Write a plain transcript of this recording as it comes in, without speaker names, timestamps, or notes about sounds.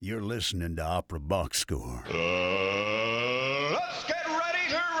You're listening to Opera Box Score. Let's get ready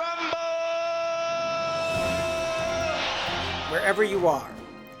to rumble! Wherever you are,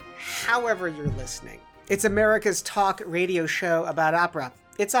 however you're listening, it's America's talk radio show about opera.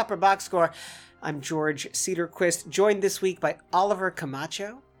 It's Opera Box Score. I'm George Cedarquist, joined this week by Oliver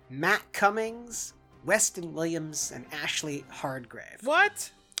Camacho, Matt Cummings, Weston Williams, and Ashley Hardgrave.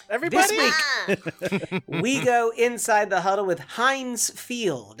 What? Everybody? This week, we go inside the huddle with Heinz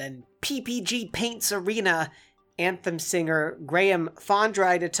Field and PPG Paints Arena anthem singer Graham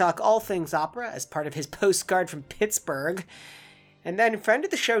Fondry to talk all things opera as part of his postcard from Pittsburgh. And then friend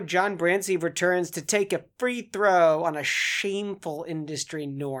of the show John Brancy returns to take a free throw on a shameful industry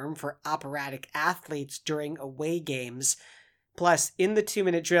norm for operatic athletes during away games. Plus, in the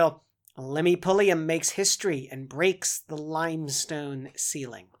 2-minute drill, Lemmy Pulliam makes history and breaks the limestone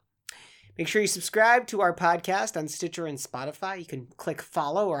ceiling. Make sure you subscribe to our podcast on Stitcher and Spotify. You can click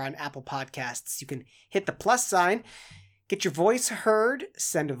follow, or on Apple Podcasts, you can hit the plus sign. Get your voice heard,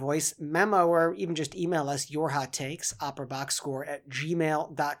 send a voice memo, or even just email us your hot takes,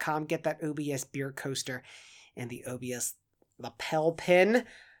 operaboxscore@gmail.com. Get that OBS beer coaster and the OBS lapel pin.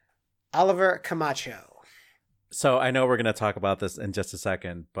 Oliver Camacho. So I know we're going to talk about this in just a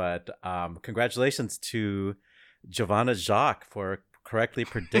second, but congratulations to Giovanna Jacques for correctly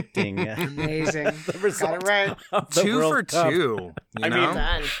predicting Amazing. the result Got it right. of the 2 World for Cup. 2. You I know? mean,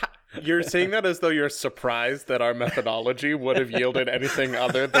 Done. you're saying that as though you're surprised that our methodology would have yielded anything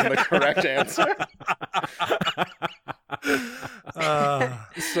other than the correct answer.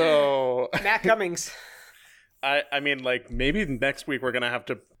 So Matt Cummings. I mean, like, maybe next week we're gonna have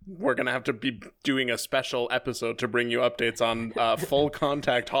to be doing a special episode to bring you updates on full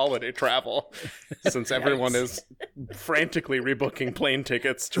contact holiday travel, since everyone is frantically rebooking plane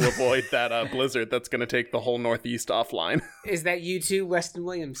tickets to avoid that blizzard that's gonna take the whole Northeast offline. Is that you too, Weston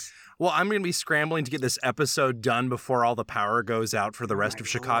Williams? Well, I'm going to be scrambling to get this episode done before all the power goes out for the rest my of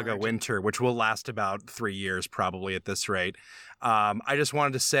Chicago Lord. winter, which will last about 3 years probably at this rate. I just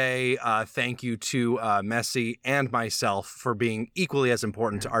wanted to say thank you to Messi and myself for being equally as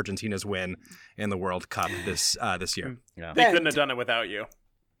important to Argentina's win in the World Cup this year. Yeah. They couldn't have done it without you.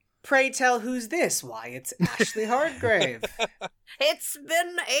 Pray tell who's this? Why, it's Ashley Hardgrave. It's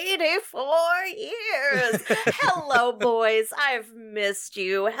been 84 years. Hello, boys. I've missed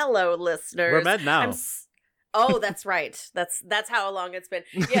you. Hello, listeners. We're med now. Oh, that's right. That's how long it's been.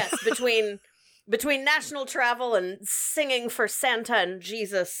 Yes, between national travel and singing for Santa and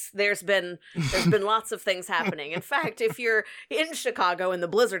Jesus, there's been lots of things happening. In fact, if you're in Chicago and the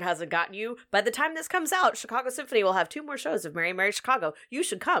blizzard hasn't gotten you, by the time this comes out, Chicago Symphony will have 2 more shows of Mary Mary Chicago. You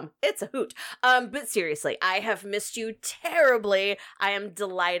should come. It's a hoot. But seriously, I have missed you terribly. I am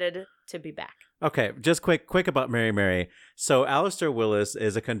delighted to be back. Okay, just quick about Mary Mary. So Alistair Willis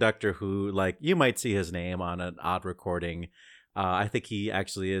is a conductor who, like, you might see his name on an odd recording. I think he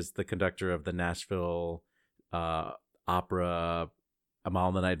actually is the conductor of the Nashville opera Amal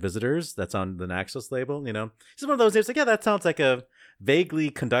and the Night Visitors. That's on the Naxos label, you know. He's one of those names like, yeah, that sounds like a vaguely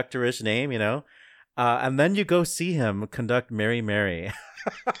conductorish name, you know. And then you go see him conduct Mary Mary.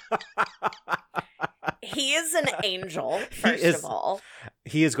 He is an angel, first of all.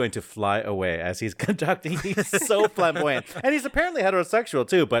 He is going to fly away as he's conducting. He's so flamboyant. And he's apparently heterosexual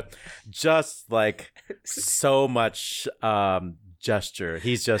too, but just like so much gesture.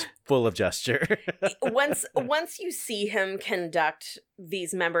 He's just full of gesture. Once you see him conduct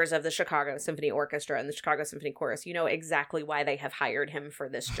these members of the Chicago Symphony Orchestra and the Chicago Symphony Chorus, you know exactly why they have hired him for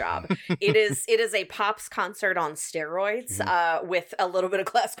this job. It is a pops concert on steroids, with a little bit of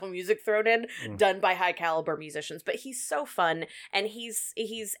classical music thrown in, done by high caliber musicians. But he's so fun, and he's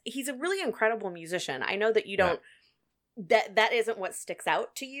a really incredible musician. I know that you don't. That isn't what sticks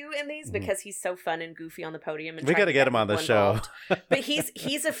out to you in these, because he's so fun and goofy on the podium. And We got to get him on the show. But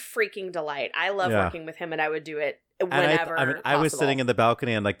he's a freaking delight. I love working with him, and I would do it whenever. I was sitting in the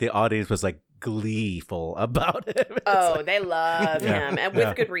balcony, and like the audience was like gleeful about it. They love him, and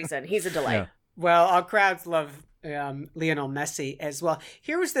with good reason. He's a delight. Yeah. Well, our crowds love Lionel Messi as well.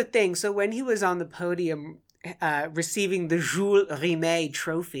 Here was the thing. So when he was on the podium receiving the Jules Rimet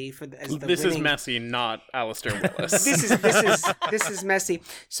trophy for as the This winning... is Messi, not Alistair Willis. This is Messi.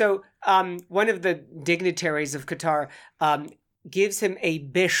 So one of the dignitaries of Qatar gives him a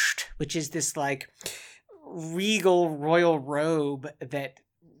bisht, which is this like regal royal robe that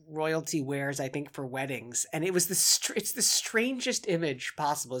royalty wears, I think, for weddings. And it was it's the strangest image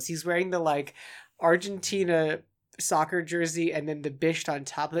possible. He's wearing the like Argentina soccer jersey and then the bisht on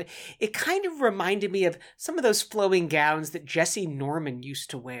top of it. It kind of reminded me of some of those flowing gowns that Jesse Norman used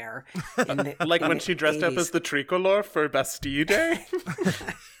to wear. Like when she dressed up as the tricolor for Bastille Day?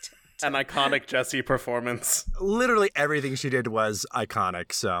 An iconic Jessie performance. Literally everything she did was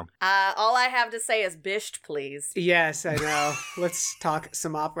iconic, so. All I have to say is bisht, please. Yes, I know. Let's talk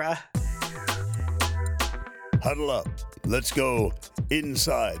some opera. Huddle up. Let's go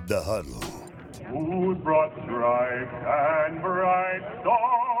inside the huddle. Who brought bright and bright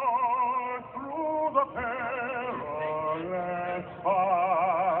stars through the perilous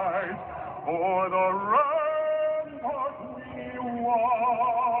fight? For the ramparts we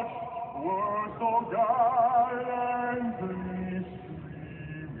watched were so gallantly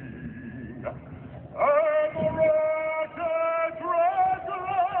streaming, and the wretched red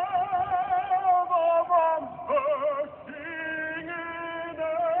glare of them bursting in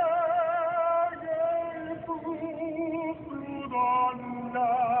air through the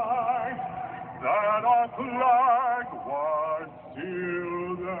night that our flag was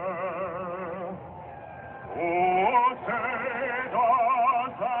still there. Oh, say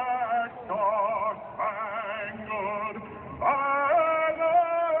does that star-spangled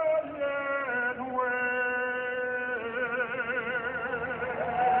banner yet wave?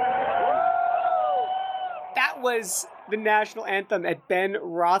 That was the national anthem at Ben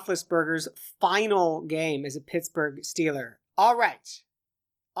Roethlisberger's final game as a Pittsburgh Steeler. All right.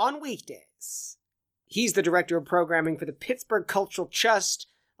 On weekdays, he's the director of programming for the Pittsburgh Cultural Trust.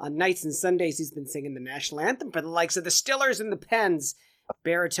 On nights and Sundays, he's been singing the national anthem for the likes of the Stillers and the Pens.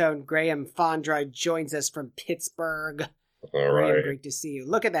 Baritone Graham Fondry joins us from Pittsburgh. All Graham, right. great to see you.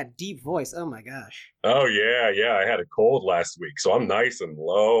 Look at that deep voice. Oh my gosh. Oh, yeah. I had a cold last week, so I'm nice and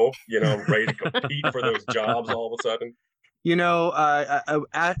low, ready to compete for those jobs all of a sudden.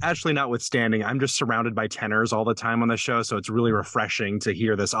 Ashley notwithstanding, I'm just surrounded by tenors all the time on the show, so it's really refreshing to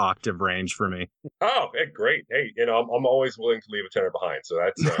hear this octave range for me. Oh, hey, great. Hey, I'm always willing to leave a tenor behind, so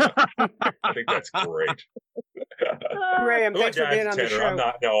that's, I think that's great. Graham, My thanks for dad's being a on the tenor. show.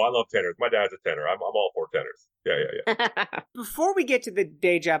 I love tenors. My dad's a tenor. I'm all for tenors. Yeah. Before we get to the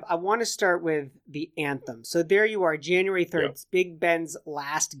day job, I want to start with the anthem. So there you are, January 3rd, it's Big Ben's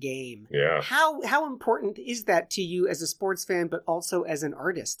last game. Yeah. How important is that to you as a sports fan, but also as an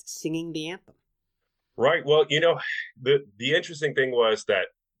artist, singing the anthem? Right. Well, the interesting thing was that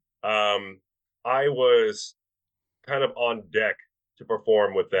I was kind of on deck to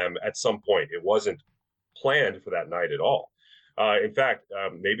perform with them at some point. It wasn't planned for that night at all. In fact,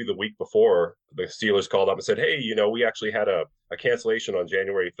 maybe the week before, the Steelers called up and said, hey, we actually had a cancellation on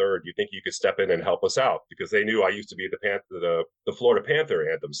January 3rd. Do you think you could step in and help us out? Because they knew I used to be the Florida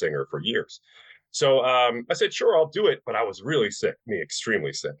Panther anthem singer for years. So I said, sure, I'll do it. But I was really sick,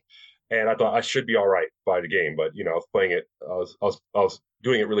 extremely sick. And I thought I should be all right by the game. But, I was playing it. I was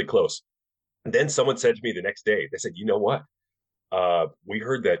doing it really close. And then someone said to me the next day, they said, you know what? We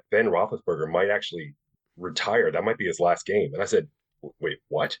heard that Ben Roethlisberger might actually retire. That might be his last game. And I said, wait,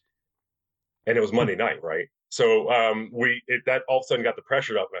 what? And it was Monday night, right? So that all of a sudden got the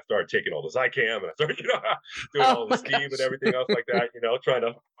pressure up, and I started taking all the Zicam, and I started doing all the steam and everything else like that, trying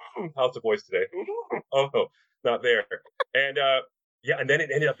to how's the voice today? Oh, not there. And and then it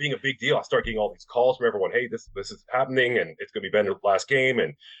ended up being a big deal. I started getting all these calls from everyone. Hey, this is happening, and it's going to be Ben's last game,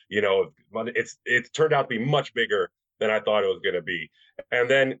 and it turned out to be much bigger than I thought it was going to be. And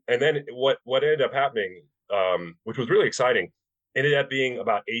then what ended up happening, which was really exciting, ended up being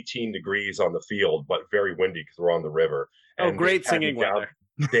about 18 degrees on the field, but very windy because we're on the river. And great singing weather.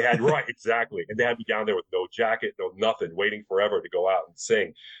 They had, right, exactly. And they had me down there with no jacket, no nothing, waiting forever to go out and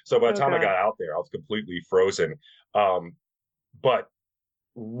sing. So by the time I got out there, I was completely frozen, but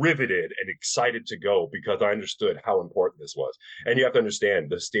riveted and excited to go because I understood how important this was. And you have to understand,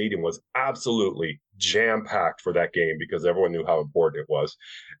 the stadium was absolutely jam-packed for that game because everyone knew how important it was.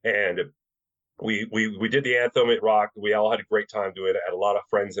 And we did the anthem. It rocked. We all had a great time doing it. I had a lot of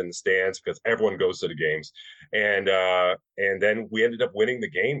friends in the stands because everyone goes to the games. And then we ended up winning the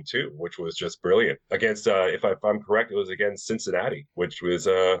game too, which was just brilliant. Against, if I'm correct, it was against Cincinnati, which was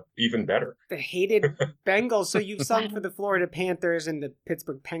even better. The hated Bengals. So you've sung for the Florida Panthers and the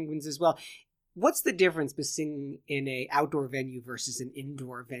Pittsburgh Penguins as well. What's the difference between singing in an outdoor venue versus an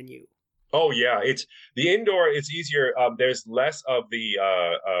indoor venue? Oh yeah, it's the indoor. It's easier. There's less of the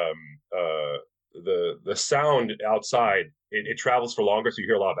sound outside. It travels for longer, so you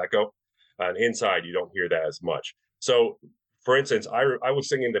hear a lot of echo. And inside, you don't hear that as much. So, for instance, I was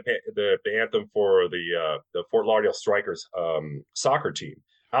singing the anthem for the Fort Lauderdale Strikers soccer team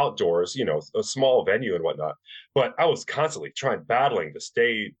outdoors. A small venue and whatnot. But I was constantly battling to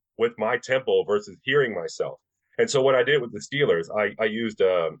stay with my tempo versus hearing myself. And so what I did with the Steelers, I used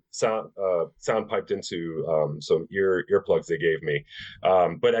sound piped into some earplugs they gave me.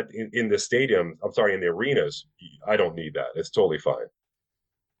 But in the stadium, I'm sorry, in the arenas, I don't need that. It's totally fine.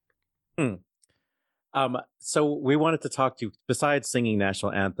 So we wanted to talk to you. Besides singing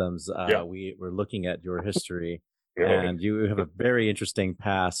national anthems, Yeah. we were looking at your history, Yeah. and you have a very interesting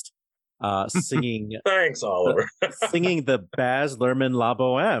past. Singing, Thanks, Oliver. singing the Baz Luhrmann La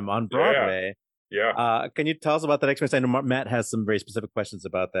Boheme on Broadway. Yeah. Can you tell us about that experience? I know Matt has some very specific questions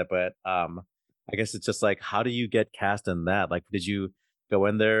about that, but I guess it's just like, how do you get cast in that? Like, did you go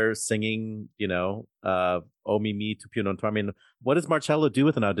in there singing, "O mi tu più non tu"? I mean, what does Marcello do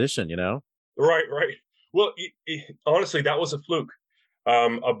with an audition? Right. Well, honestly, that was a fluke. I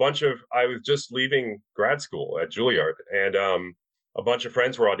was just leaving grad school at Juilliard, and a bunch of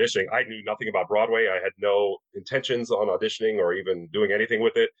friends were auditioning. I knew nothing about Broadway. I had no intentions on auditioning or even doing anything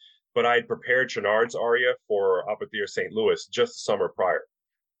with it. But I had prepared Chenard's aria for Opera Theater St. Louis just the summer prior.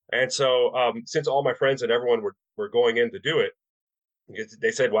 And so since all my friends and everyone were going in to do it,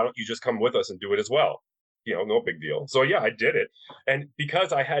 they said, why don't you just come with us and do it as well? No big deal. So yeah, I did it. And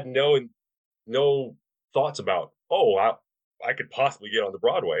because I had no thoughts about, I could possibly get on the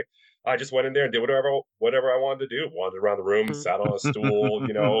Broadway, I just went in there and did whatever I wanted to do. Wandered around the room, sat on a stool,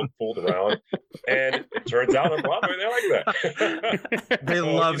 fooled around. And it turns out on Broadway, they like that. They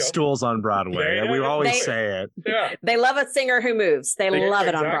love stools on Broadway. We always say it. Yeah. They love a singer who moves. They love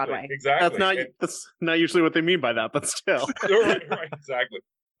it on Broadway. Exactly. That's not usually what they mean by that, but still. right, exactly.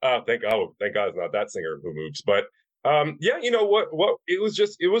 Thank God it's not that singer who moves. But you know what it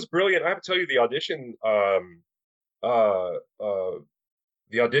was brilliant. I have to tell you,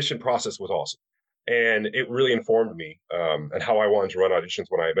 the audition process was awesome, and it really informed me and how I wanted to run auditions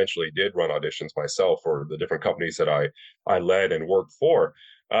when I eventually did run auditions myself for the different companies that I led and worked for,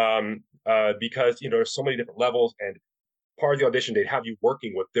 because there's so many different levels, and part of the audition they'd have you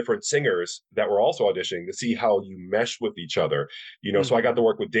working with different singers that were also auditioning to see how you mesh with each other. So I got to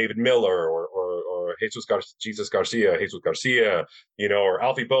work with David Miller or Jesus Garcia, or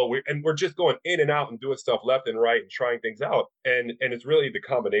Alfie Boe, and we're just going in and out and doing stuff left and right and trying things out. And it's really the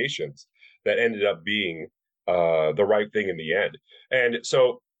combinations that ended up being the right thing in the end. And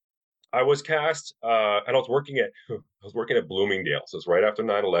so I was cast, and I was working at Bloomingdale's. So it was right after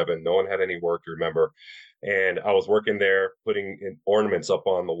 9/11. No one had any work, you remember. And I was working there, putting in ornaments up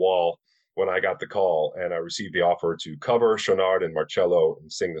on the wall when I got the call, and I received the offer to cover Chenard and Marcello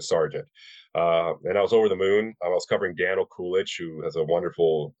and sing the Sergeant. And I was over the moon. I was covering Daniel Coolidge, who has a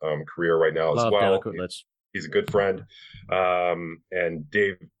wonderful career right now as well. Daniel Coolidge. He's a good friend. And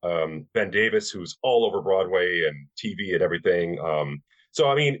Ben Davis, who's all over Broadway and TV and everything. So,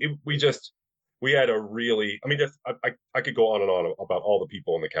 I mean, we had a really, I could go on and on about all the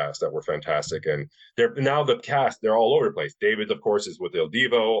people in the cast that were fantastic. And the cast, they're all over the place. David, of course, is with Il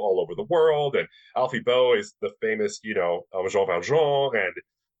Divo all over the world. And Alfie Boe is the famous, Jean Valjean. And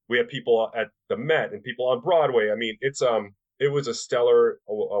we have people at the Met and people on Broadway. I mean, it was a stellar,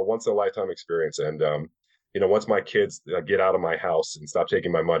 a once in a lifetime experience. And, once my kids get out of my house and stop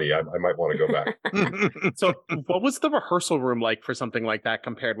taking my money, I might want to go back. So what was the rehearsal room like for something like that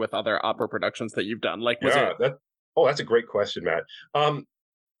compared with other opera productions that you've done? That's a great question, Matt. I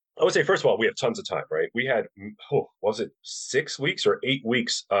would say, first of all, we have tons of time, right? We had, was it 6 weeks or 8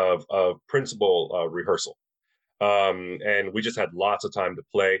 weeks of principal rehearsal? And we just had lots of time to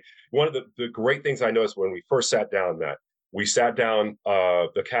play. One of the great things I noticed when we first sat down, Matt,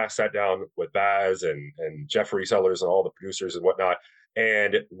 the cast sat down with Baz and Jeffrey Sellers and all the producers and whatnot.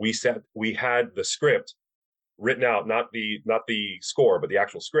 And we had the script written out, not the score, but the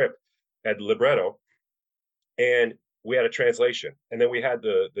actual script at the libretto. And we had a translation. And then we had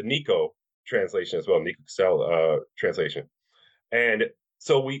the Nico translation as well, Nico Castell translation. And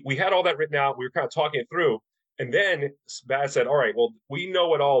so we had all that written out. We were kind of talking it through. And then Baz said, all right, well, we know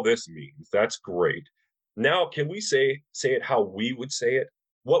what all this means. That's great. Now, can we say it how we would say it?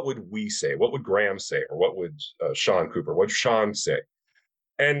 What would we say? What would Graham say? Or what would Sean Cooper? What would Sean say?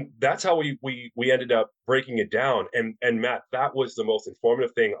 And that's how we ended up breaking it down. And Matt, that was the most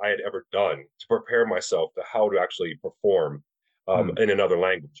informative thing I had ever done to prepare myself to how to actually perform in another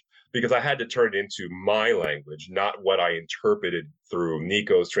language. Because I had to turn it into my language, not what I interpreted through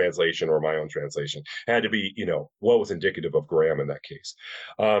Nico's translation or my own translation. It had to be, what was indicative of Graham in that case.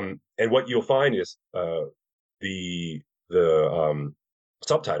 And what you'll find is the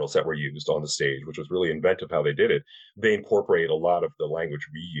subtitles that were used on the stage, which was really inventive how they did it. They incorporate a lot of the language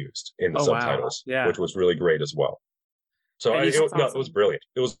we used in the subtitles, which was really great as well. So it was brilliant.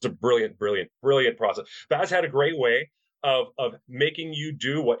 It was a brilliant process. Baz had a great way of making you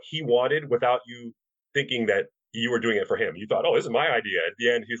do what he wanted without you thinking that you were doing it for him. You thought, oh, this is my idea. At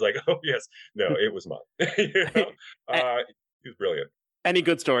the end, he's like, oh, yes. No, it was mine. You know? He was brilliant. Any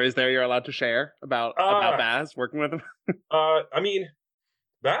good stories there you're allowed to share about Baz working with him? I mean,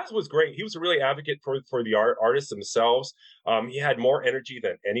 Baz was great. He was a really advocate for the artists themselves. He had more energy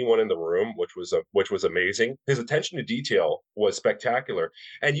than anyone in the room, which was amazing. His attention to detail was spectacular.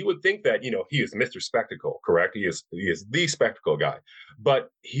 And you would think that, he is Mr. Spectacle, correct? He is the spectacle guy. But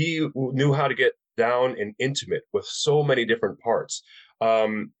he knew how to get down and intimate with so many different parts.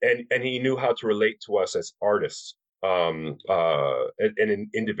 And he knew how to relate to us as artists. And in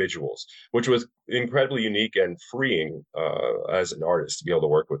individuals, which was incredibly unique and freeing as an artist to be able to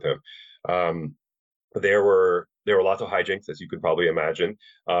work with him. There were lots of hijinks, as you could probably imagine.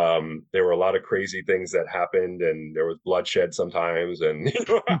 There were a lot of crazy things that happened, and there was bloodshed sometimes. And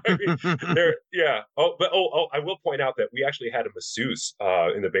yeah. I will point out that we actually had a masseuse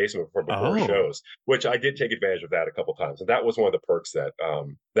in the basement before shows, which I did take advantage of that a couple times, and that was one of the perks that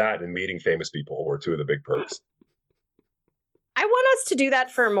and meeting famous people were two of the big perks. I want us to do that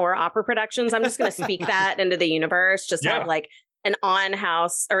for more opera productions. I'm just going to speak that into the universe, just have like an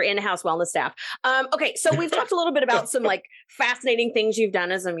in-house wellness staff. Okay, so we've talked a little bit about some like fascinating things you've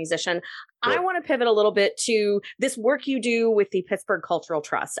done as a musician. Sure. I want to pivot a little bit to this work you do with the Pittsburgh Cultural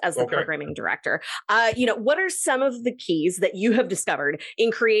Trust as the programming director. What are some of the keys that you have discovered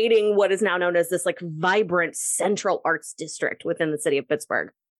in creating what is now known as this like vibrant central arts district within the city of Pittsburgh?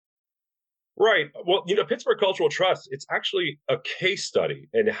 Right. Well, Pittsburgh Cultural Trust, it's actually a case study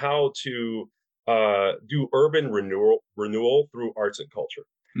in how to do urban renewal through arts and culture.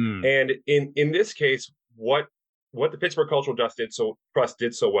 And in this case, what the Pittsburgh Cultural Trust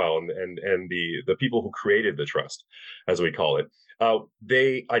did so well, and the people who created the trust, as we call it,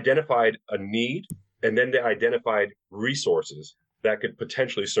 they identified a need, and then they identified resources that could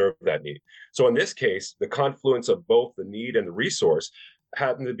potentially serve that need. So in this case, the confluence of both the need and the resource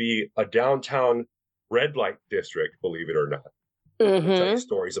happened to be a downtown red light district, believe it or not. I'll tell you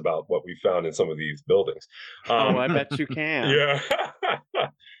stories about what we found in some of these buildings. I bet you can. Yeah.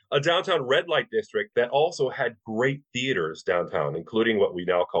 A downtown red light district that also had great theaters downtown, including what we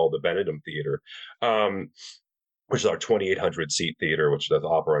now call the Benedum Theater, which is our 2,800 seat theater, which does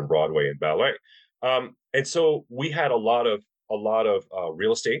opera and Broadway and ballet. And so we had a lot of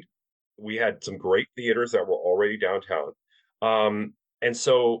real estate. We had some great theaters that were already downtown. And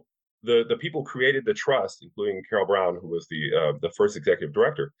so the people who created the trust, including Carol Brown, who was the first executive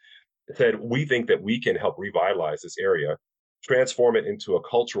director, said, we think that we can help revitalize this area, transform it into a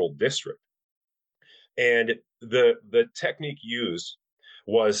cultural district. And the technique used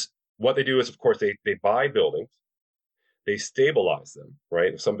was, what they do is, of course, they buy buildings, they stabilize them,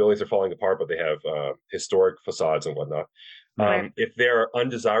 right? Some buildings are falling apart, but they have historic facades and whatnot. If there are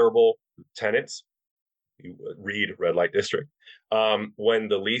undesirable tenants, you read red light district. When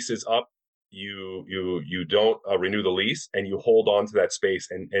the lease is up, you don't renew the lease, and you hold on to that space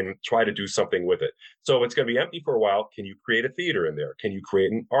and try to do something with it. So it's going to be empty for a while. Can you create a theater in there? Can you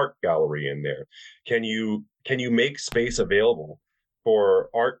create an art gallery in there? Can you make space available for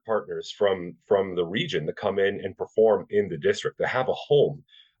art partners from the region to come in and perform in the district, to have a home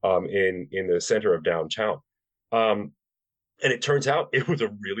in the center of downtown? And it turns out it was a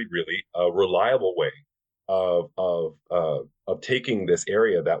really, really reliable way of taking this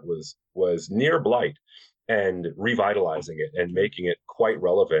area that was near blight and revitalizing it and making it quite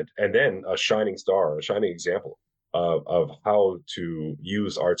relevant, and then a shining example of how to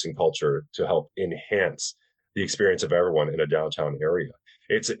use arts and culture to help enhance the experience of everyone in a downtown area.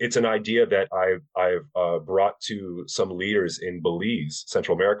 It's an idea that I've brought to some leaders in Belize,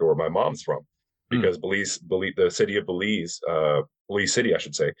 Central America, where my mom's from, because Belize, the city of Belize City, I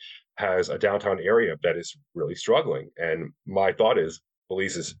should say, has a downtown area that is really struggling. And my thought is,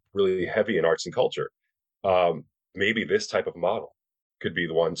 Belize is really heavy in arts and culture. Maybe this type of model could be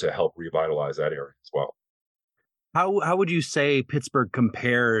the one to help revitalize that area as well. How would you say Pittsburgh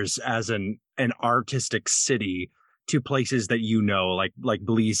compares as an artistic city to places that like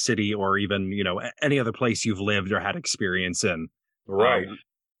Belize City, or even any other place you've lived or had experience in? Right.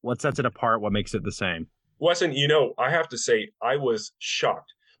 What sets it apart? What makes it the same? Wesson, I have to say, I was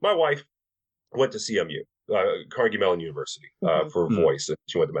shocked. My wife went to CMU, Carnegie Mellon University, for voice. And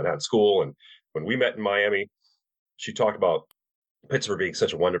she went to Manhattan School. And when we met in Miami, she talked about Pittsburgh being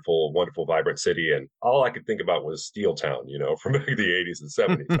such a wonderful, wonderful, vibrant city. And all I could think about was Steel Town, from back in the 80s and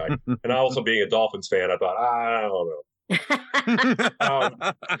 70s. And also being a Dolphins fan, I thought, I don't know.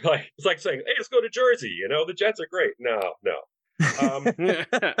 It's like saying, hey, let's go to Jersey. The Jets are great. No.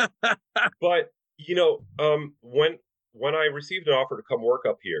 But when I received an offer to come work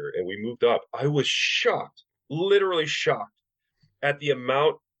up here and we moved up, I was shocked literally shocked at the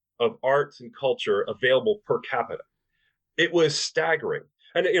amount of arts and culture available per capita. It was staggering.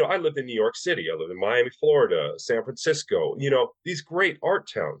 And, I lived in New York City. I lived in Miami, Florida, San Francisco, these great art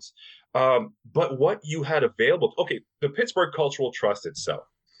towns. But what you had available, okay, the Pittsburgh Cultural Trust itself,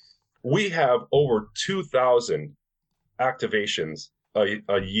 we have over 2,000 activations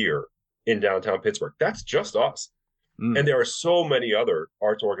a year in downtown Pittsburgh. That's just us. And there are so many other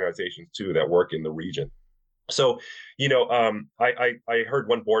arts organizations, too, that work in the region. So, I heard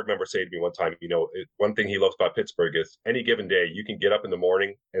one board member say to me one time, one thing he loves about Pittsburgh is any given day you can get up in the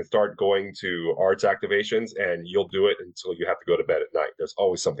morning and start going to arts activations, and you'll do it until you have to go to bed at night. There's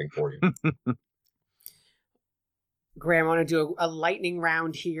always something for you. Graham, I want to do a lightning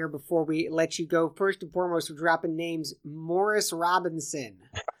round here before we let you go. First and foremost, we're dropping names. Morris Robinson.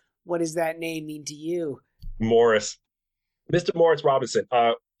 What does that name mean to you? Mr. Morris Robinson.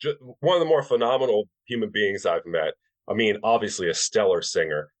 One of the more phenomenal human beings I've met. I mean, obviously a stellar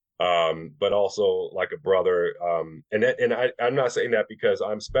singer, but also like a brother. I'm not saying that because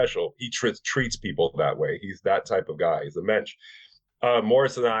I'm special. He treats people that way. He's that type of guy. He's a mensch.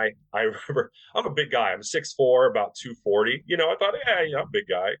 Morris and I remember, I'm a big guy. I'm 6'4", about 240. I thought, I'm a big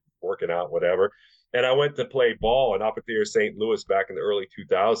guy, working out, whatever. And I went to play ball in Opera Theater St. Louis back in the early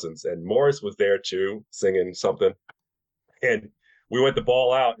 2000s. And Morris was there too, singing something. And we went to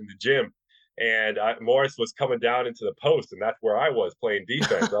ball out in the gym. And Morris was coming down into the post. And that's where I was playing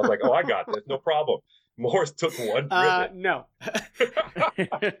defense. I was like, oh, I got this. No problem. Morris took one dribble. No.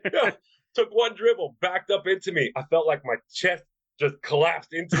 Took one dribble, backed up into me. I felt like my chest just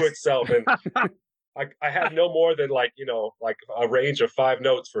collapsed into itself. And I had no more than like a range of 5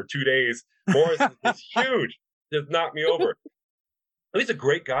 notes for 2 days. Morris is huge. Just knocked me over. He's a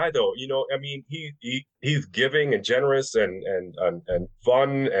great guy though. I mean, he's giving and generous and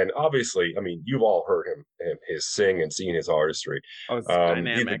fun. And obviously, I mean, you've all heard his sing and seen his artistry. Oh, it's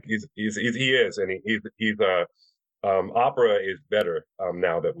dynamic. He is. And he's opera is better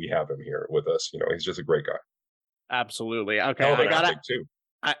now that we have him here with us. He's just a great guy. Absolutely. Okay.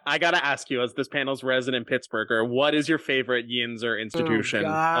 I gotta ask you, as this panel's resident Pittsburgher, what is your favorite Yinzer institution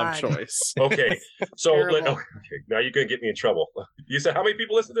of choice? Okay, so now you're gonna get me in trouble. You said how many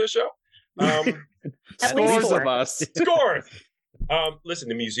people listen to the show? Scores of us. Scores. Listen,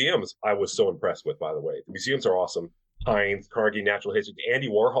 the museums I was so impressed with. By the way, the museums are awesome. Heinz, Carnegie Natural History, the Andy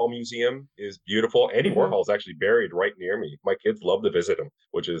Warhol Museum is beautiful. Andy Warhol is actually buried right near me. My kids love to visit him,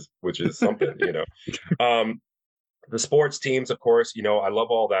 which is something, The sports teams, of course, I love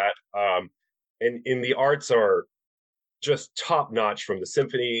all that. And in the arts are just top notch, from the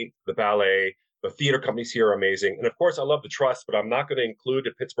symphony, the ballet, the theater companies here are amazing. And of course, I love the trust, but I'm not going to include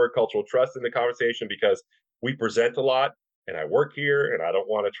the Pittsburgh Cultural Trust in the conversation because we present a lot and I work here and I don't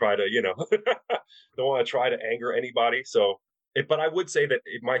want to try to, don't want to try to anger anybody. So, but I would say that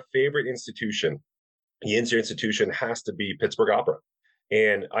my favorite institution, the Yinzer institution, has to be Pittsburgh Opera.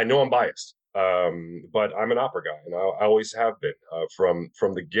 And I know I'm biased. But I'm an opera guy, and I always have been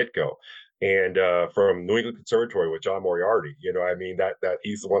from the get-go, and from New England Conservatory with John Moriarty. That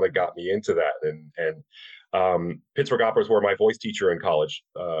he's the one that got me into that, and Pittsburgh Opera is where my voice teacher in college,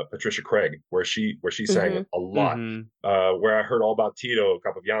 Patricia Craig, where she sang a lot, where I heard all about Tito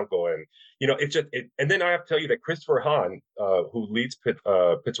Capobianco, and and then I have to tell you that Christopher Hahn, who leads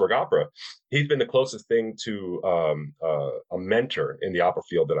Pittsburgh Opera, he's been the closest thing to a mentor in the opera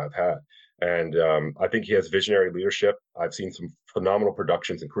field that I've had. And I think he has visionary leadership. I've seen some phenomenal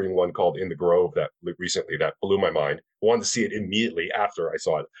productions, including one called In the Grove that recently that blew my mind. I wanted to see it immediately after I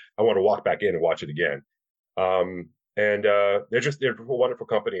saw it. I want to walk back in and watch it again. They're a wonderful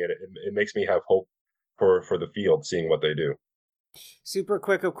company, and it makes me have hope for the field, seeing what they do. Super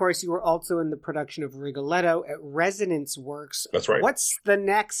quick, of course, you were also in the production of Rigoletto at Resonance Works. That's right. What's the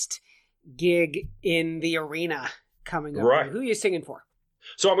next gig in the arena coming up? Right. Who are you singing for?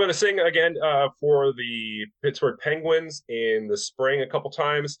 So I'm going to sing again for the Pittsburgh Penguins in the spring a couple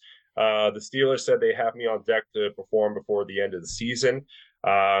times. The Steelers said they have me on deck to perform before the end of the season.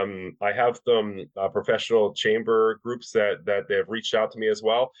 I have some professional chamber groups that they've reached out to me as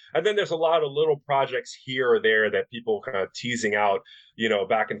well. And then there's a lot of little projects here or there that people kind of teasing out,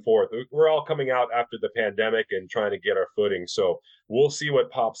 back and forth. We're all coming out after the pandemic and trying to get our footing. So we'll see what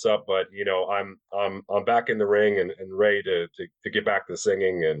pops up. But, I'm back in the ring and ready to get back to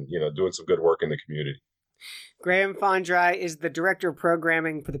singing and, doing some good work in the community. Graham Fondry is the Director of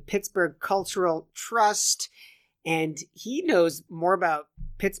Programming for the Pittsburgh Cultural Trust. And he knows more about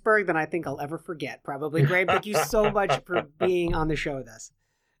Pittsburgh than I think I'll ever forget, probably. Graham, thank you so much for being on the show with us.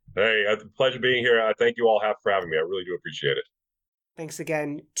 Hey, it's a pleasure being here. Thank you all for having me. I really do appreciate it. Thanks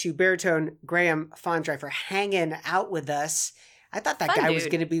again to baritone Graham Fondry for hanging out with us. I thought that guy was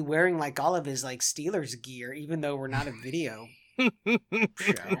going to be wearing like all of his like Steelers gear, even though we're not a video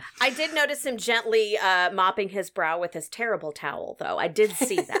show. I did notice him gently mopping his brow with his terrible towel, though. I did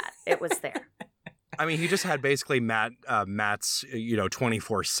see that. It was there. I mean, he just had basically Matt's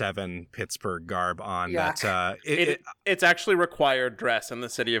 24/7 Pittsburgh garb on. That it's actually required dress in the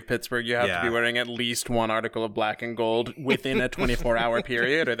city of Pittsburgh. You have to be wearing at least one article of black and gold within a 24-hour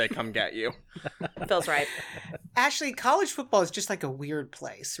period, or they come get you. Feels right. Ashley, college football is just like a weird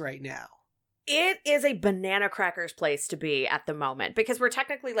place right now. It is a banana crackers place to be at the moment because we're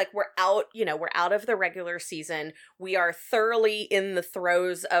technically like we're out of the regular season. We are thoroughly in the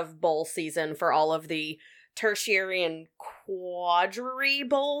throes of bowl season for all of the tertiary and quadriary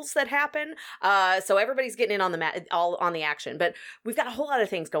bowls that happen. So everybody's getting in on all on the action, but we've got a whole lot of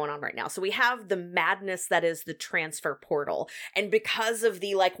things going on right now. So we have the madness that is the transfer portal. And because of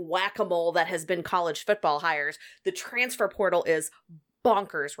the like whack-a-mole that has been college football hires, the transfer portal is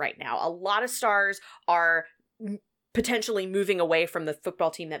bonkers right now. A lot of stars are potentially moving away from the football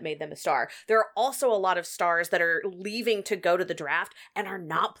team that made them a star. There are also a lot of stars that are leaving to go to the draft and are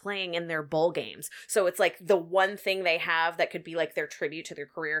not playing in their bowl games. So it's like the one thing they have that could be like their tribute to their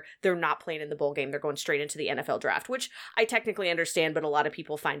career. They're not playing in the bowl game. They're going straight into the NFL draft, which I technically understand, but a lot of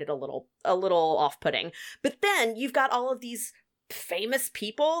people find it a little off-putting. But then you've got all of these famous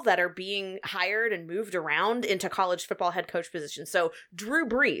people that are being hired and moved around into college football head coach positions. So Drew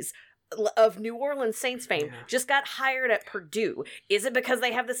Brees of New Orleans Saints fame just got hired at Purdue. Is it because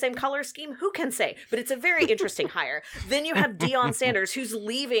they have the same color scheme? Who can say? But it's a very interesting hire. Then you have Deion Sanders, who's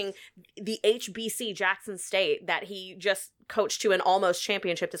leaving the HBC Jackson State that he just coached to an almost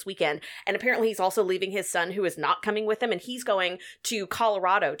championship this weekend. And apparently he's also leaving his son, who is not coming with him, and he's going to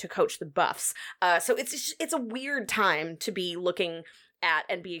Colorado to coach the Buffs. So it's a weird time to be looking at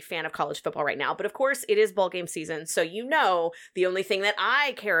and be a fan of college football right now. But of course, it is bowl game season. So the only thing that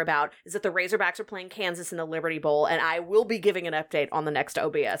I care about is that the Razorbacks are playing Kansas in the Liberty Bowl, and I will be giving an update on the next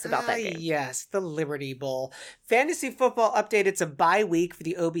OBS about that game. Yes, the Liberty Bowl. Fantasy football update. It's a bye week for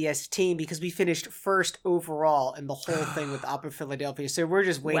the OBS team because we finished first overall in the whole thing with Opera Philadelphia. So we're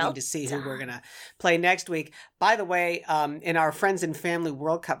just waiting to see who we're going to play next week. By the way, in our Friends and Family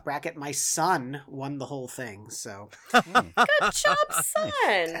World Cup bracket, my son won the whole thing. So good job, son.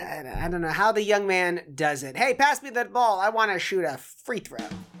 I don't know how the young man does it. Hey, pass me that ball. I want to shoot a free throw.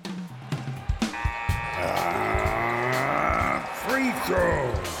 Free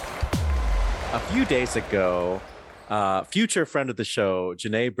throw. A few days ago, future friend of the show,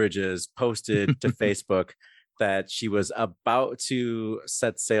 Janae Bridges, posted to Facebook that she was about to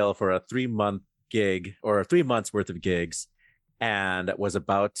set sail for a 3-month gig or 3 months worth of gigs and was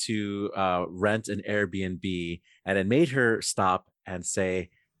about to rent an Airbnb, and it made her stop and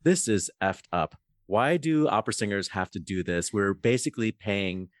say, this is effed up. Why do opera singers have to do this? We're basically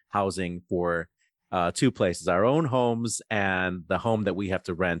paying housing for 2 places, our own homes and the home that we have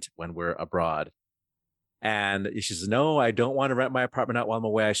to rent when we're abroad. And she says, no, I don't want to rent my apartment out while I'm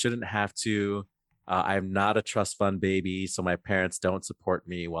away. I shouldn't have to. I'm not a trust fund baby, so my parents don't support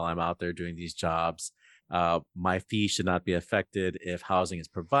me while I'm out there doing these jobs. My fee should not be affected if housing is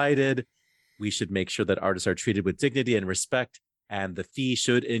provided. We should make sure that artists are treated with dignity and respect, and the fee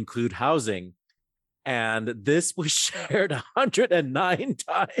should include housing. And this was shared 109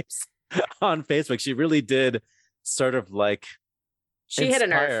 times on Facebook. She really did sort of like she hit a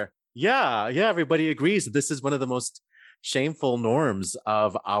nerve. Yeah, everybody agrees that this is one of the most shameful norms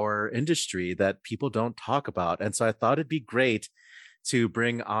of our industry that people don't talk about. And so I thought it'd be great to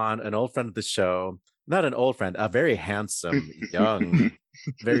bring on an old friend of the show, not an old friend, a very handsome, young,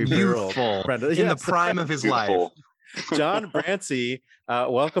 very virile friend in the prime of his life. John Brancy,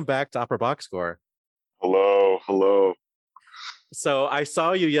 welcome back to Opera Box Score. Hello. So I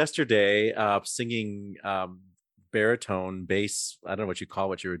saw you yesterday singing baritone, bass, I don't know what you call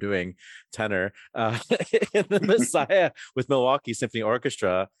what you were doing, tenor, in the Messiah with Milwaukee Symphony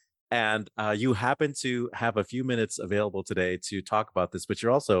Orchestra. And you happen to have a few minutes available today to talk about this, but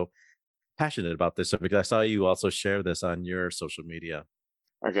you're also passionate about this. So because I saw you also share this on your social media.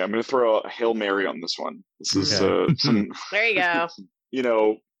 Okay, I'm going to throw a Hail Mary on this one. This is some... There you go. You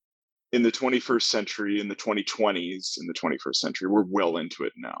know, in the 21st century, in the 2020s, in the 21st century, we're well into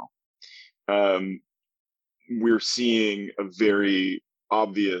it now. We're seeing a very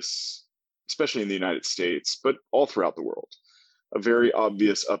obvious, especially in the United States, but all throughout the world, a very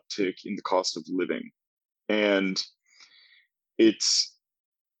obvious uptick in the cost of living. And it's,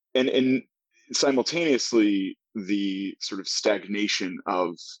 and simultaneously, the sort of stagnation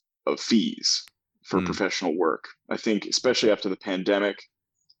of fees. for professional work. I think especially after the pandemic,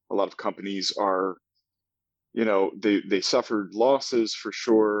 a lot of companies are, they suffered losses for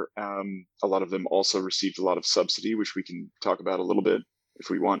sure. A lot of them also received a lot of subsidy, which we can talk about a little bit if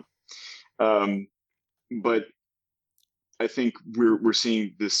we want. But I think we're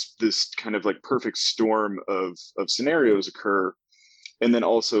seeing this kind of like perfect storm of scenarios occur, and then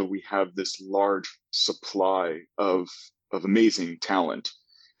also we have this large supply of amazing talent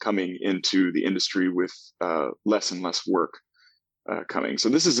coming into the industry with less and less work coming. So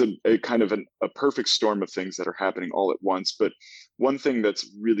this is a kind of a perfect storm of things that are happening all at once. But one thing that's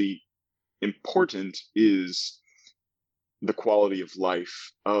really important is the quality of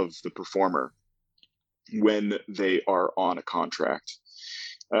life of the performer when they are on a contract,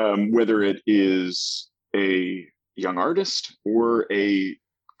 whether it is a young artist or a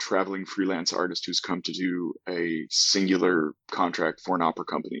traveling freelance artist who's come to do a singular contract for an opera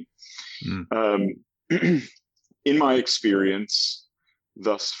company. In my experience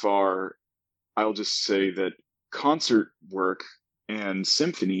thus far, I'll just say that concert work and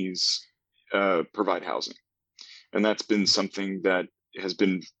symphonies provide housing. And that's been something that has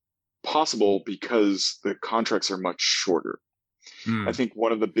been possible because the contracts are much shorter. I think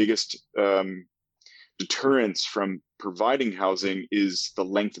one of the biggest deterrents from providing housing is the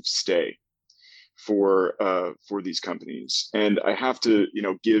length of stay for these companies. And I have to,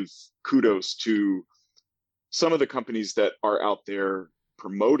 give kudos to some of the companies that are out there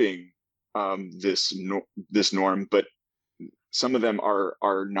promoting this norm, but some of them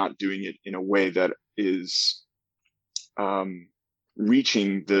are not doing it in a way that is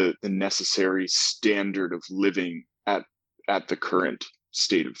reaching the necessary standard of living at the current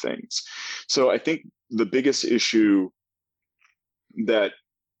state of things. So I think the biggest issue that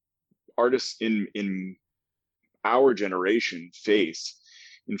artists in our generation face,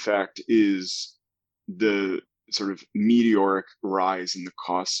 in fact, is the sort of meteoric rise in the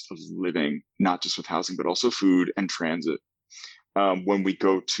cost of living, not just with housing, but also food and transit, when we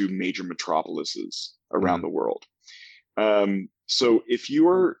go to major metropolises around the world. So if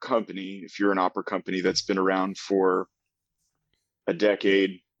you're an opera company that's been around for a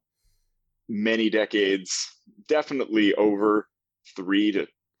decade, many decades, definitely over 3 to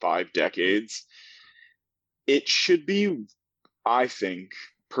 5 decades, it should be, I think,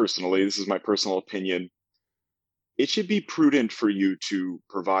 personally, this is my personal opinion, it should be prudent for you to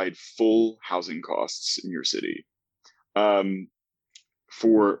provide full housing costs in your city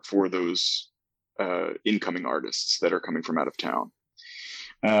for those incoming artists that are coming from out of town.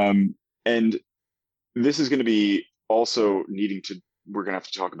 And this is going to be also we're going to have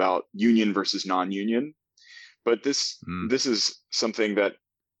to talk about union versus non-union, but this is something that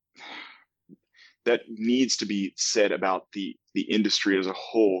needs to be said about the industry as a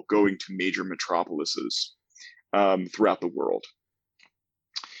whole going to major metropolises throughout the world.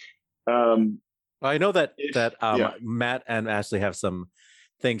 I know that Matt and Ashley have some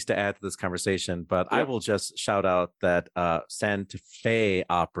things to add to this conversation, but I will just shout out that Santa Fe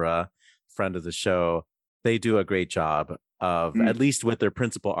Opera, friend of the show, they do a great job of, at least with their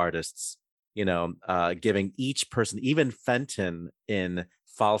principal artists, giving each person, even Fenton in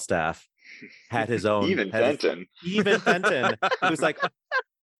Falstaff had his own. Even Fenton, who's like,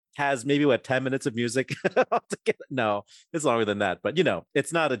 has maybe 10 minutes of music. No, it's longer than that, but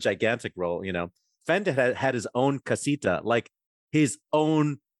it's not a gigantic role. Fenton had his own casita, like his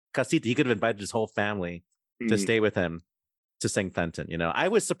own casita. He could have invited his whole family to stay with him to sing Fenton. I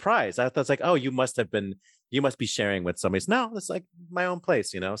was surprised. I thought it's like, oh, you must be sharing with somebody. No, it's like my own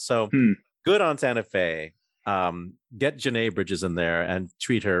place. So good on Santa Fe. Get Janae Bridges in there and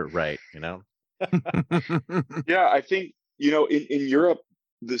treat her right. Yeah, I think in Europe,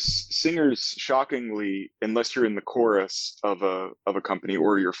 the singers, shockingly, unless you're in the chorus of a company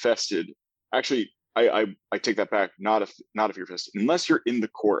or you're fested. Actually, I take that back. Not if you're fested. Unless you're in the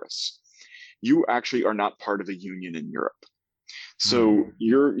chorus, you actually are not part of a union in Europe. So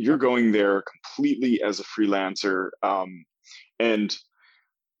you're going there completely as a freelancer, and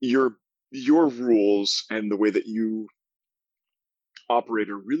your rules and the way that you operate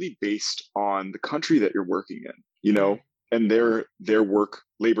are really based on the country that you're working in, and their work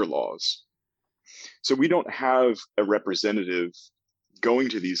labor laws. So we don't have a representative going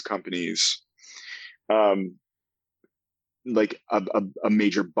to these companies, like a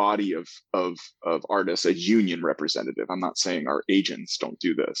major body of artists, a union representative. I'm not saying our agents don't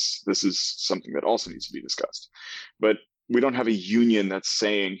do this. This is something that also needs to be discussed. But we don't have a union that's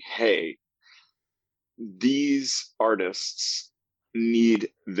saying, hey, these artists need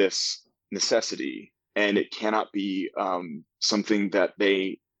this necessity, and it cannot be something that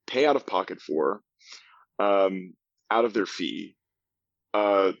they pay out of pocket for. out of their fee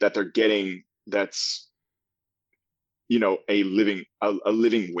that they're getting. That's a living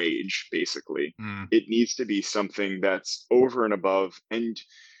wage, basically. It needs to be something that's over and above, and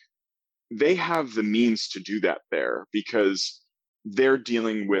they have the means to do that there because they're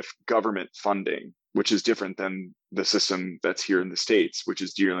dealing with government funding, which is different than the system that's here in the States, which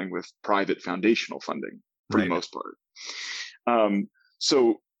is dealing with private foundational funding for the most part.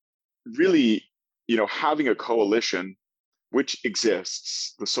 So really, having a coalition, which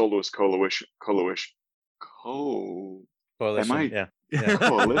exists, the Soloist Coalition. Yeah.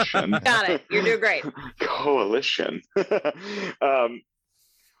 Coalition. Got it. You're doing great. Coalition.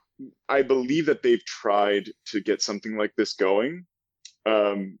 I believe that they've tried to get something like this going.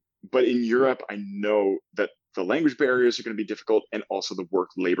 But in Europe, I know that the language barriers are going to be difficult, and also the work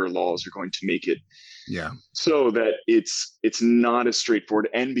labor laws are going to make it so that it's not as straightforward.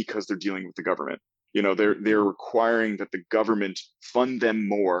 And because they're dealing with the government, they're requiring that the government fund them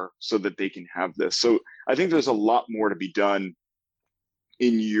more so that they can have this. So I think there's a lot more to be done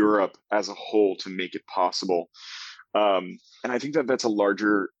in Europe as a whole to make it possible. And I think that that's a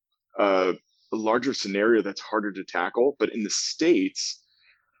larger scenario that's harder to tackle. But in the States,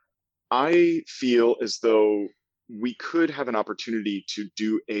 I feel as though we could have an opportunity to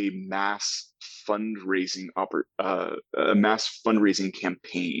do a mass fundraising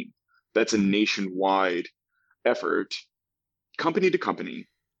campaign. That's a nationwide effort, company to company,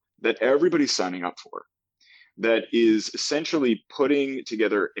 that everybody's signing up for, that is essentially putting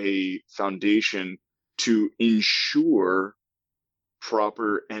together a foundation to ensure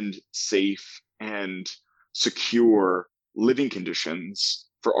proper and safe and secure living conditions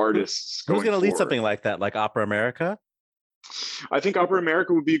for artists. Who's going to lead forward. something like that, like Opera America? I think Opera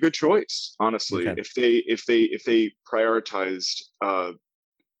America would be a good choice, honestly, if they prioritized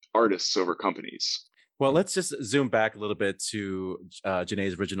artists over companies. Well, let's just zoom back a little bit to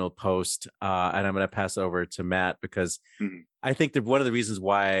Janae's original post, and I'm going to pass over to Matt because I think that one of the reasons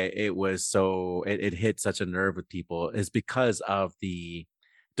why it was it hit such a nerve with people is because of the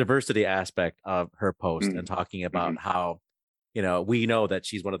diversity aspect of her post and talking about how, we know that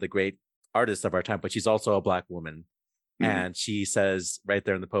she's one of the great artists of our time, but she's also a Black woman. And she says right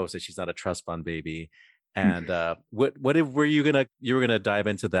there in the post that she's not a trust fund baby. And what were you were gonna dive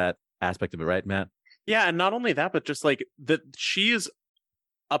into that aspect of it, right, Matt? Yeah, and not only that, but just like that she is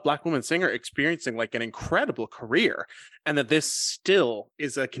a Black woman singer experiencing like an incredible career, and that this still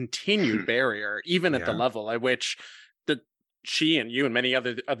is a continued barrier, even at the level at which she and you and many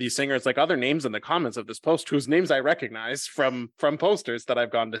other of these singers, like other names in the comments of this post, whose names I recognize from posters that I've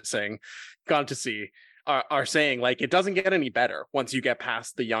gone to see, are saying like it doesn't get any better once you get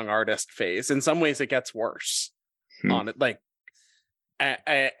past the young artist phase. In some ways, it gets worse on it. Like,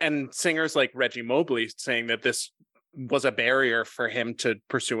 and singers like Reggie Mobley saying that this was a barrier for him to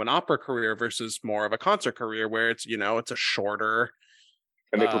pursue an opera career versus more of a concert career, where it's it's a shorter,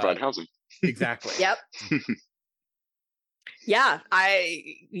 and they provide housing. Exactly. Yep. Yeah,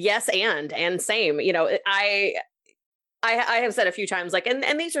 yes, and same. I have said a few times, like,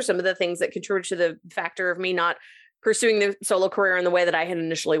 and these are some of the things that contribute to the factor of me not pursuing the solo career in the way that I had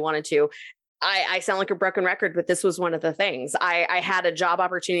initially wanted to. I sound like a broken record, but this was one of the things. I had a job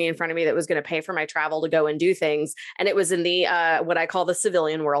opportunity in front of me that was going to pay for my travel to go and do things. And it was in the, what I call the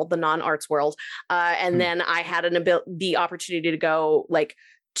civilian world, the non-arts world. And then I had the opportunity to go like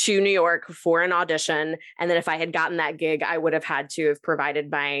to New York for an audition. And then if I had gotten that gig, I would have had to have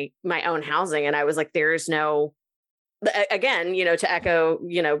provided my own housing. And I was like, there's no, again, to echo,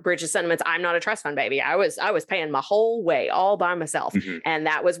 Bridget's sentiments, I'm not a trust fund baby. I was paying my whole way all by myself. And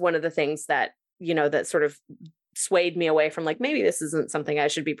that was one of the things that, that sort of swayed me away from like, maybe this isn't something I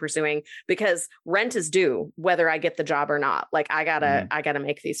should be pursuing, because rent is due whether I get the job or not. Like I gotta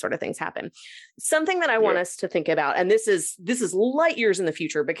make these sort of things happen. Something that I want us to think about, and this is light years in the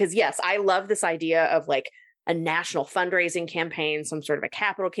future, because yes, I love this idea of like a national fundraising campaign, some sort of a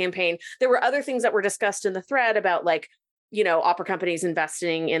capital campaign. There were other things that were discussed in the thread about like, opera companies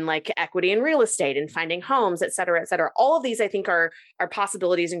investing in like equity in real estate and finding homes, et cetera, et cetera. All of these I think are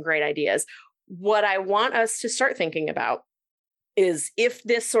possibilities and great ideas. What I want us to start thinking about is if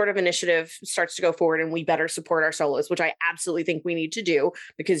this sort of initiative starts to go forward and we better support our solos, which I absolutely think we need to do,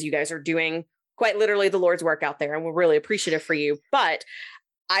 because you guys are doing quite literally the Lord's work out there and we're really appreciative for you. But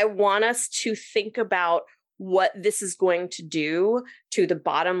I want us to think about what this is going to do to the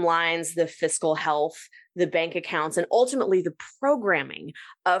bottom lines, the fiscal health, the bank accounts, and ultimately the programming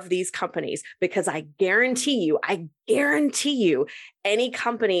of these companies. Because I guarantee you, any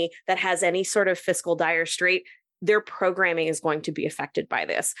company that has any sort of fiscal dire strait, their programming is going to be affected by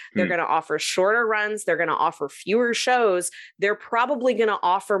this. They're going to offer shorter runs. They're going to offer fewer shows. They're probably going to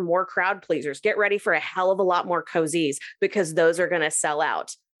offer more crowd pleasers. Get ready for a hell of a lot more cozies because those are going to sell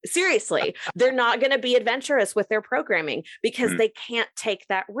out. Seriously, they're not going to be adventurous with their programming because they can't take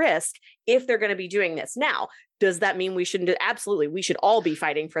that risk if they're going to be doing this. Now, does that mean we shouldn't do? Absolutely. We should all be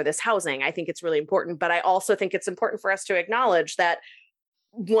fighting for this housing. I think it's really important, but I also think it's important for us to acknowledge that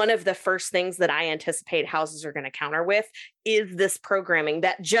one of the first things that I anticipate houses are going to counter with is this programming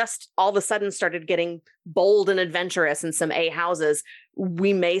that just all of a sudden started getting bold and adventurous in some A houses.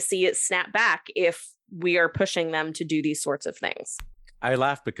 We may see it snap back if we are pushing them to do these sorts of things. I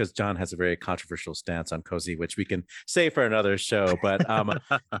laugh because John has a very controversial stance on cozy, which we can say for another show. But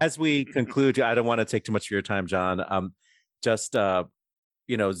as we conclude, I don't want to take too much of your time, John. The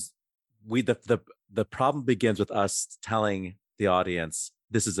problem begins with us telling the audience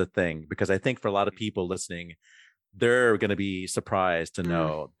this is a thing, because I think for a lot of people listening, they're going to be surprised to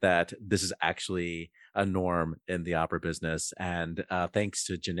know that this is actually a norm in the opera business. And thanks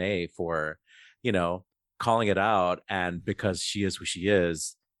to Janae for, calling it out. And because she is who she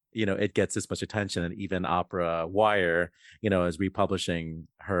is, it gets this much attention. And even Opera Wire, is republishing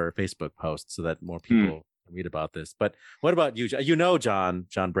her Facebook post so that more people can read about this. But what about you? John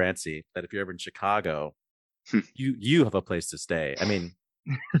Brancy, that if you're ever in Chicago, you have a place to stay. I mean,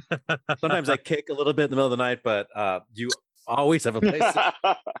 sometimes I kick a little bit in the middle of the night, but you always have a place to stay.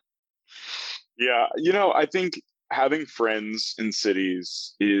 Yeah, I think having friends in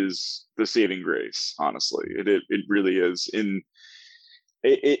cities is the saving grace, honestly. It really is.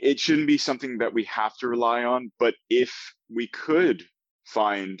 It shouldn't be something that we have to rely on, but if we could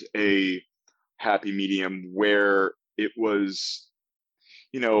find a happy medium where it was,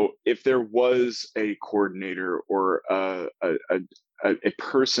 if there was a coordinator or a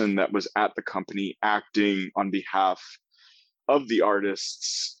person that was at the company acting on behalf of the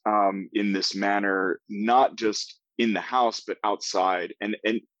artists in this manner, not just in the house but outside, and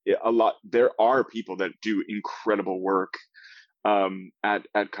there are people that do incredible work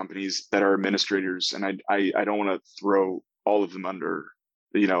at companies that are administrators, and I don't want to throw all of them under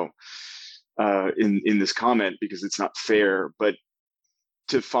in this comment because it's not fair, but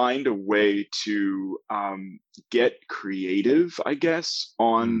to find a way to get creative, I guess,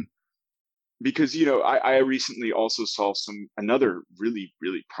 on because I recently also saw another really,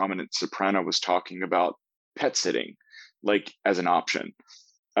 really prominent soprano was talking about pet sitting, like as an option,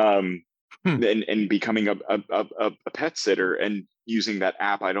 and becoming a pet sitter and using that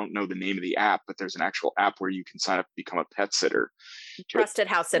app. I don't know the name of the app, but there's an actual app where you can sign up to become a pet sitter. Trusted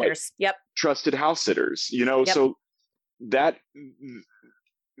house sitters. Yep. Trusted house sitters. Yep. So that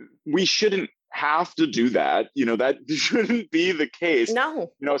we shouldn't have to do that. That shouldn't be the case.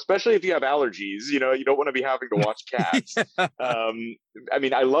 No. Especially if you have allergies, you don't want to be having to watch cats. I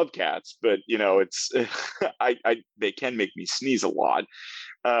mean, I love cats, but it's they can make me sneeze a lot.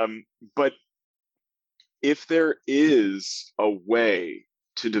 But if there is a way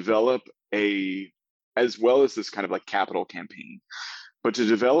to develop as well as this kind of like capital campaign, but to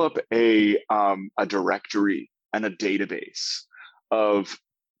develop a directory and a database of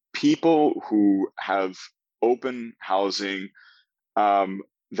people who have open housing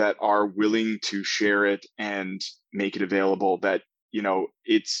that are willing to share it and make it available, that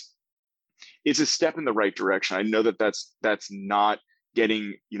it's a step in the right direction. I know that that's not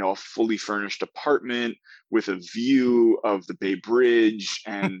getting a fully furnished apartment with a view of the Bay Bridge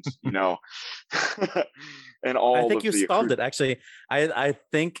and and all. I think you solved it. Actually, I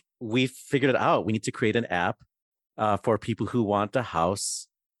think we figured it out. We need to create an app for people who want to house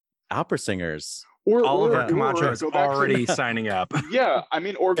opera singers. All of our Camacho is already signing up. Yeah, I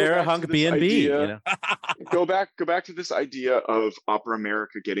mean, or go back to this B&B, idea, go back to this idea of Opera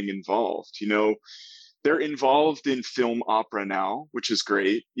America getting involved. They're involved in film opera now, which is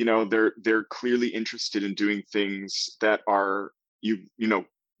great. They're clearly interested in doing things that are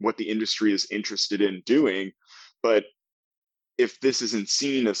what the industry is interested in doing. But if this isn't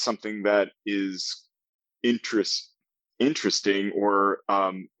seen as something that is interesting or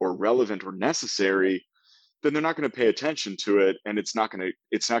relevant or necessary, then they're not going to pay attention to it, and it's not going to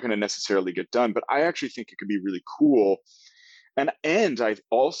necessarily get done. But I actually think it could be really cool, and I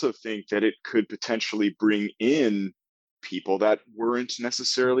also think that it could potentially bring in people that weren't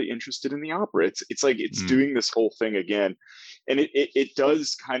necessarily interested in the opera. It's like it's doing this whole thing again, and it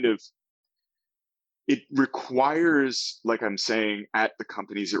does kind of. It requires, like I'm saying, at the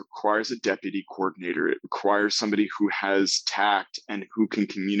companies, it requires a deputy coordinator. It requires somebody who has tact and who can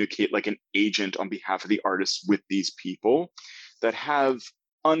communicate like an agent on behalf of the artists with these people that have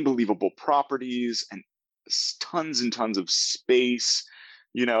unbelievable properties and tons and tons of space.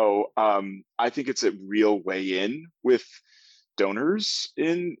 I think it's a real way in with donors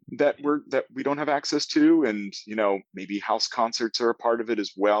that we don't have access to, and maybe house concerts are a part of it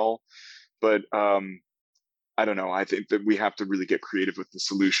as well. But I don't know. I think that we have to really get creative with the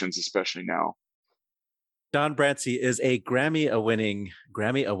solutions, especially now. Don Brancy is a Grammy award-winning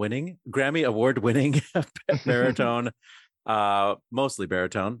baritone, mostly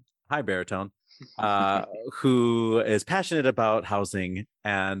baritone, high baritone, who is passionate about housing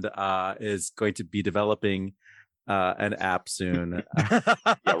and is going to be developing an app soon. Yeah,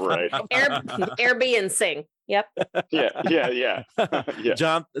 right. Airbnb sing. Yep. Yeah. Yeah.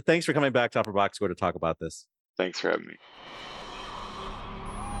 John, thanks for coming back to Upper Box Score to talk about this. Thanks for having me.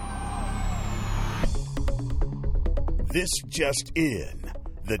 This just in,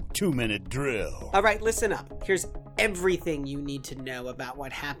 the 2-minute drill. All right, listen up. Here's everything you need to know about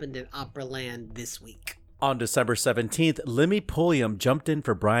what happened in Operaland this week. On December 17th, Lemmy Pulliam jumped in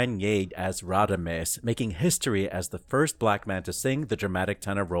for Brian Yade as Radames, making history as the first black man to sing the dramatic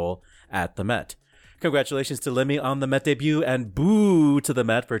tenor role at the Met. Congratulations to Lemmy on the Met debut, and boo to the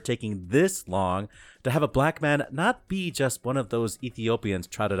Met for taking this long to have a black man not be just one of those Ethiopians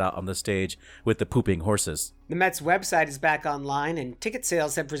trotted out on the stage with the pooping horses. The Met's website is back online, and ticket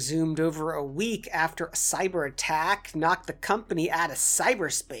sales have resumed over a week after a cyber attack knocked the company out of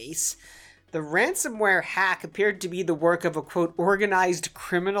cyberspace. The ransomware hack appeared to be the work of a, quote, organized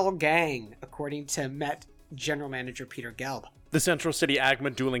criminal gang, according to Met General Manager Peter Gelb. The Central City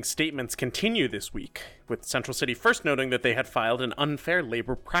AGMA dueling statements continue this week, with Central City first noting that they had filed an unfair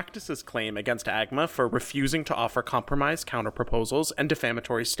labor practices claim against AGMA for refusing to offer compromise counterproposals and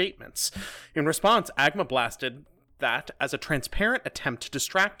defamatory statements. In response, AGMA blasted that as a transparent attempt to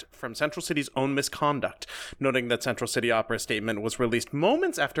distract from Central City's own misconduct, noting that Central City Opera's statement was released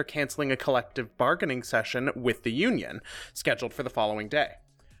moments after canceling a collective bargaining session with the union, scheduled for the following day.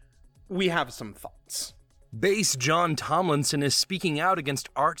 We have some thoughts. Bass John Tomlinson is speaking out against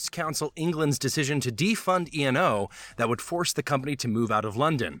Arts Council England's decision to defund E&O that would force the company to move out of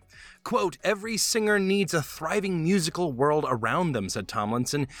London. Quote, "Every singer needs a thriving musical world around them," said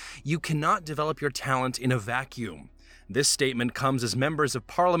Tomlinson. "You cannot develop your talent in a vacuum." This statement comes as members of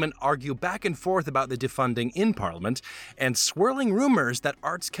Parliament argue back and forth about the defunding in Parliament and swirling rumors that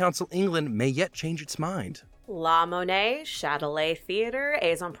Arts Council England may yet change its mind. La Monnaie, Châtelet Theatre,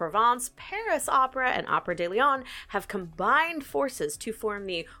 Aix-en-Provence, Paris Opera, and Opera de Lyon have combined forces to form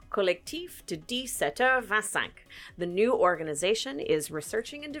the Collectif de 17h25. The new organization is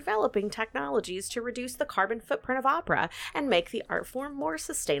researching and developing technologies to reduce the carbon footprint of opera and make the art form more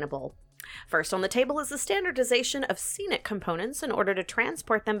sustainable. First on the table is the standardization of scenic components in order to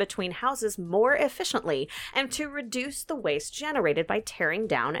transport them between houses more efficiently and to reduce the waste generated by tearing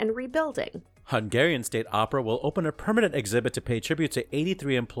down and rebuilding. Hungarian State Opera will open a permanent exhibit to pay tribute to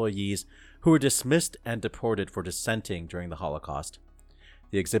 83 employees who were dismissed and deported for dissenting during the Holocaust.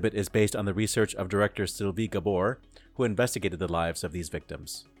 The exhibit is based on the research of director Sylvie Gabor, who investigated the lives of these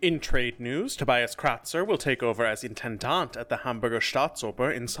victims. In trade news, Tobias Kratzer will take over as Intendant at the Hamburger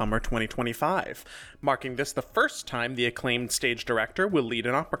Staatsoper in summer 2025, marking this the first time the acclaimed stage director will lead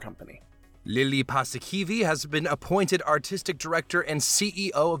an opera company. Lili Paasikivi has been appointed artistic director and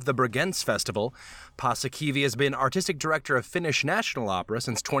CEO of the Bregenz Festival. Paasikivi has been artistic director of Finnish National Opera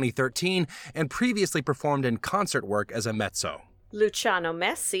since 2013 and previously performed in concert work as a mezzo. Luciano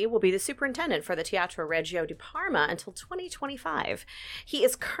Messi will be the superintendent for the Teatro Regio di Parma until 2025. He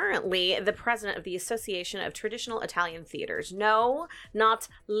is currently the president of the Association of Traditional Italian Theaters. No, not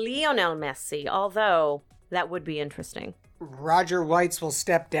Lionel Messi, although that would be interesting. Roger Weitz will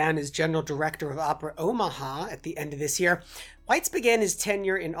step down as general director of Opera Omaha at the end of this year. Weitz began his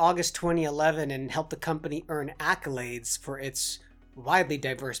tenure in August 2011 and helped the company earn accolades for its widely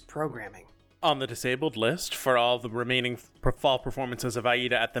diverse programming. On the disabled list, for all the remaining fall performances of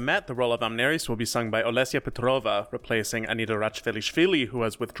Aida at the Met, the role of Amneris will be sung by Olesia Petrova, replacing Anita Rachvelishvili, who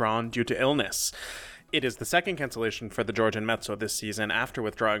has withdrawn due to illness. It is the second cancellation for the Georgian mezzo this season after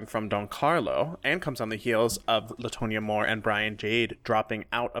withdrawing from Don Carlo, and comes on the heels of Latonia Moore and Brian Jade dropping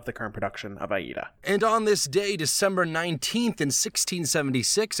out of the current production of Aida. And on this day, December 19th in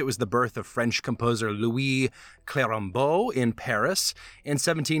 1676, it was the birth of French composer Louis Clérambault in Paris. In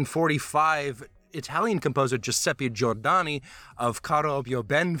 1745, Italian composer Giuseppe Giordani of Caro Pio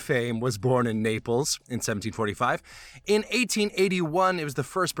Ben fame was born in Naples in 1745. In 1881, it was the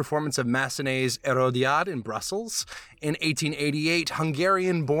first performance of Massenet's Hérodiade in Brussels. In 1888,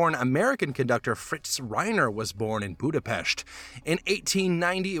 Hungarian-born American conductor Fritz Reiner was born in Budapest. In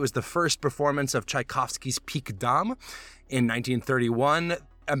 1890, it was the first performance of Tchaikovsky's Pique Dame. In 1931,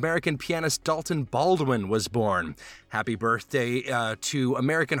 American pianist Dalton Baldwin was born. Happy birthday to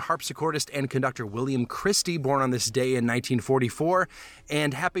American harpsichordist and conductor William Christie, born on this day in 1944.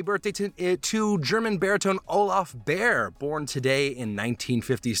 And happy birthday to German baritone Olaf Baer, born today in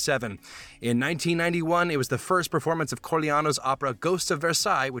 1957. In 1991, it was the first performance of Corleone's opera Ghosts of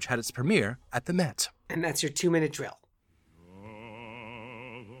Versailles, which had its premiere at the Met. And that's your 2-minute drill.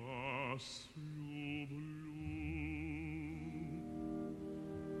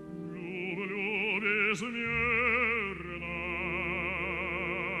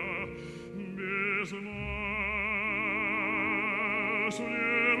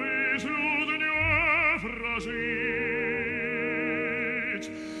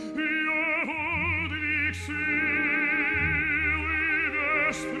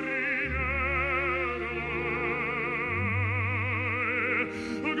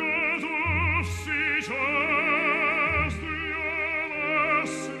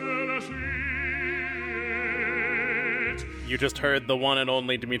 You just heard the one and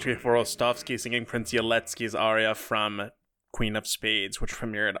only Dmitry Vorostovsky singing Prince Yeletsky's aria from Queen of Spades, which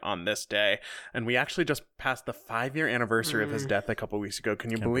premiered on this day. And we actually just passed the 5-year anniversary of his death a couple weeks ago.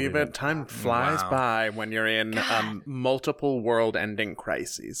 Can you believe it? Time flies by when you're in multiple world-ending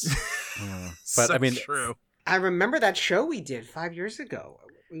crises. But So I mean, true. I remember that show we did 5 years ago.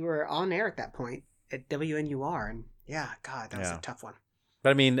 We were on air at that point at WNUR, and yeah, God, that was a tough one.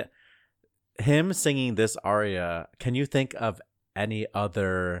 but I mean, him singing this aria, can you think of any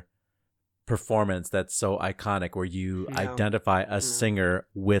other performance that's so iconic where you identify a singer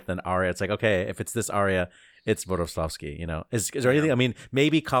with an aria? It's like, okay, if it's this aria, it's Vorostovsky, you know? Is there anything? I mean,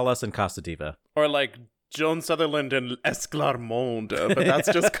 maybe Callas and Costa Diva. Or like Joan Sutherland and Esclarmonde, but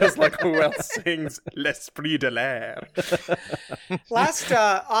that's just because like who else sings L'Esprit de l'Air? Last,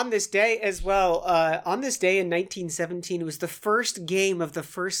 on this day as well, on this day in 1917 was the first game of the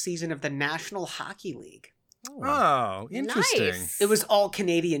first season of the National Hockey League. Oh, interesting. Nice. It was all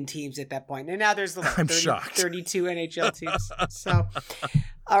Canadian teams at that point, and now there's like I'm shocked. 32 NHL teams. So,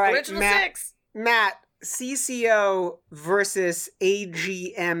 all right, Original Matt, 6. Matt, CCO versus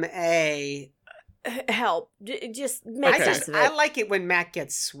AGMA. Help. Just make sense of it. I like it when Matt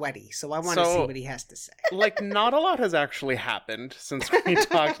gets sweaty, so I want to see what he has to say. Like, not a lot has actually happened since we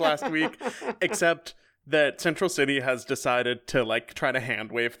talked last week, except that Central City has decided to like try to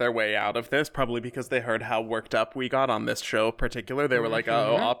hand wave their way out of this, probably because they heard how worked up we got on this show in particular. They were like,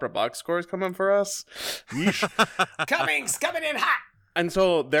 oh, Opera Box Score's coming for us. Yeesh. coming in hot. And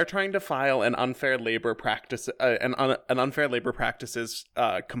so they're trying to file an unfair labor practice, an unfair labor practices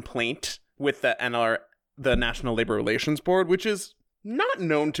complaint with the National Labor Relations Board, which is not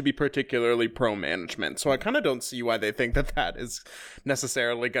known to be particularly pro-management. So I kind of don't see why they think that that is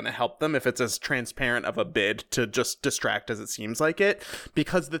necessarily going to help them if it's as transparent of a bid to just distract as it seems like it.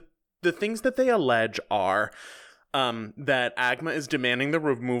 Because the things that they allege are that AGMA is demanding the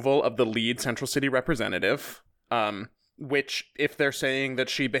removal of the lead Central City representative, which, if they're saying that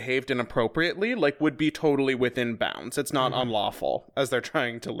she behaved inappropriately, like, would be totally within bounds. It's not unlawful, as they're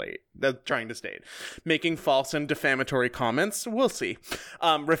trying to state. Making false and defamatory comments, we'll see.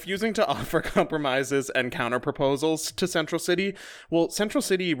 Refusing to offer compromises and counter-proposals to Central City. Well, Central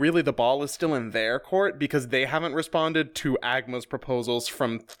City, really, the ball is still in their court because they haven't responded to AGMA's proposals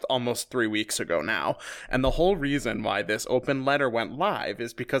from almost 3 weeks ago now. And the whole reason why this open letter went live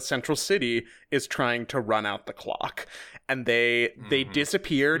is because Central City is trying to run out the clock. And they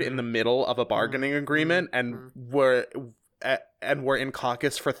disappeared in the middle of a bargaining agreement and were in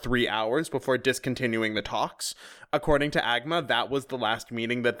caucus for 3 hours before discontinuing the talks. According to AGMA, that was the last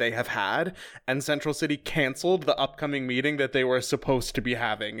meeting that they have had, and Central City canceled the upcoming meeting that they were supposed to be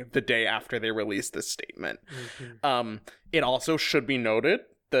having the day after they released this statement. It also should be noted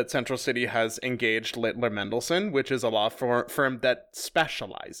that Central City has engaged Littler Mendelsohn, which is a law firm that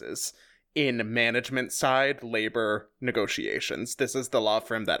specializes in management side labor negotiations. This is the law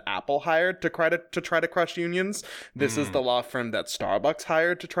firm that Apple hired to try to crush unions. This is the law firm that Starbucks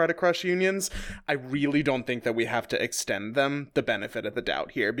hired to try to crush unions. I really don't think that we have to extend them the benefit of the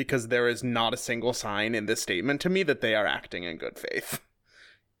doubt here, because there is not a single sign in this statement to me that they are acting in good faith.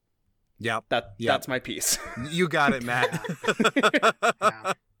 Yep. That's my piece. You got it,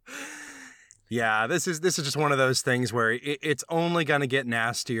 Matt. Yeah, this is just one of those things where it's only going to get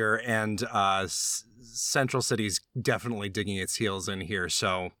nastier, and Central City's definitely digging its heels in here.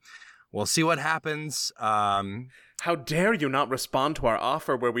 So we'll see what happens. How dare you not respond to our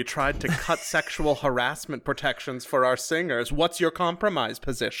offer where we tried to cut sexual harassment protections for our singers? What's your compromise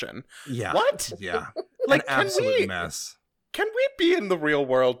position? Yeah. What? Yeah. Like, an absolute mess. Can we be in the real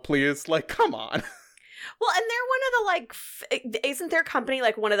world, please? Like, come on. Well, and they're one of the, isn't their company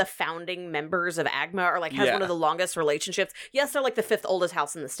like one of the founding members of AGMA, or like has one of the longest relationships? Yes, they're like the 5th oldest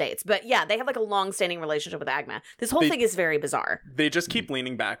house in the States, but yeah, they have like a long-standing relationship with AGMA. This whole thing is very bizarre. They just keep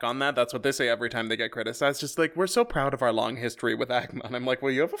leaning back on that. That's what they say every time they get criticized. Just like, we're so proud of our long history with AGMA. And I'm like,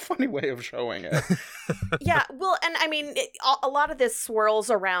 well, you have a funny way of showing it. Yeah, well, and I mean, a lot of this swirls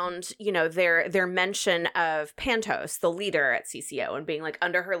around, you know, their mention of Pantos, the leader at CCO, and being like,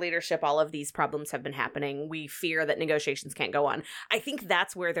 under her leadership, all of these problems have been happening. We fear that negotiations can't go on. I think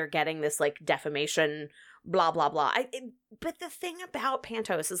that's where they're getting this like defamation, blah, blah, blah. But the thing about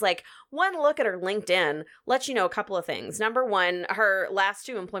Pantos is like, one look at her LinkedIn lets you know a couple of things. Number one, her last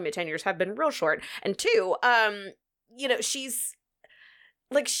 2 employment tenures have been real short. And 2, you know, she's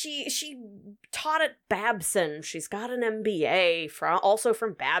like, she taught at Babson. She's got an MBA also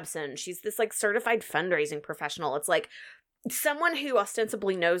from Babson. She's this like certified fundraising professional. It's like, someone who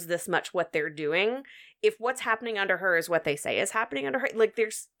ostensibly knows this much what they're doing, if what's happening under her is what they say is happening under her, like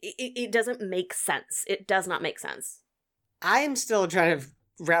it doesn't make sense. It does not make sense. I am still trying to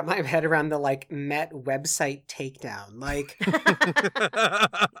wrap my head around the like Met website takedown. Like,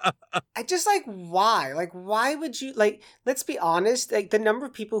 I just like, why? Like, why would you, like, let's be honest, like the number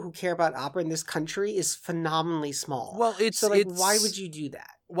of people who care about opera in this country is phenomenally small. Well, why would you do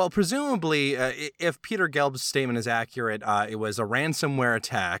that? Well, presumably, if Peter Gelb's statement is accurate, it was a ransomware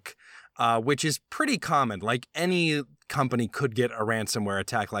attack, which is pretty common. Like, any company could get a ransomware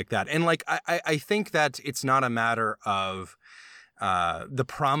attack like that. And, like, I think that it's not a matter of the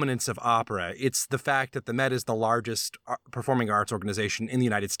prominence of opera. It's the fact that the Met is the largest performing arts organization in the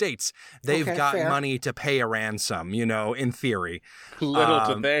United States. They've got money to pay a ransom, you know, in theory.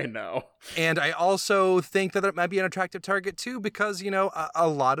 Little do they know. And I also think that it might be an attractive target, too, because, you know, a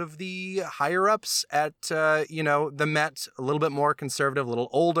lot of the higher-ups at, you know, the Met, a little bit more conservative, a little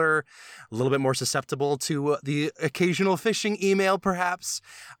older, a little bit more susceptible to the occasional phishing email, perhaps.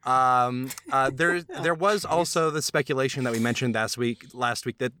 There was also the speculation that we mentioned last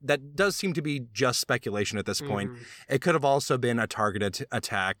week that does seem to be just speculation at this point. It could have also been a targeted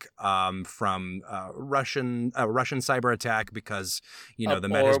attack from Russian cyber attack, because, you know, the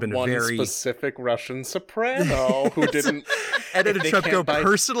Met has been very specific Russian soprano who didn't. Edit Trepko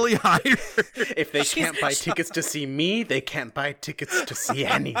personally hired. If they can't buy tickets to see me, they can't buy tickets to see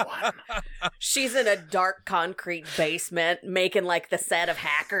anyone. She's in a dark concrete basement making like the set of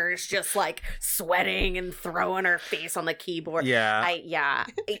Hackers, just like sweating and throwing her face on the keyboard. Yeah.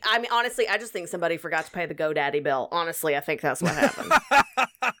 I mean, honestly, I just think somebody forgot to pay the GoDaddy bill. Honestly, I think that's what happened.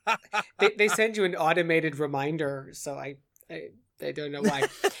 They send you an automated reminder, so I don't know why.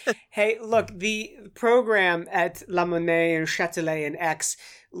 Hey, look, the program at La Monnaie and Châtelet and Aix,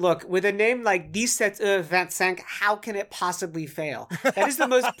 look, with a name like 17h25, how can it possibly fail? That is the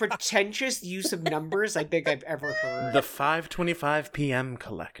most pretentious use of numbers I think I've ever heard. The 5:25 p.m.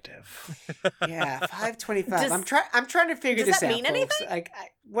 collective. Yeah, 5:25. I'm trying to figure this out. Does that mean anything? Like,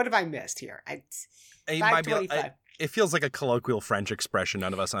 what have I missed here? 5:25. It feels like a colloquial French expression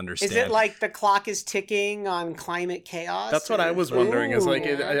none of us understand. Is it like the clock is ticking on climate chaos? That's what I was wondering. Is like,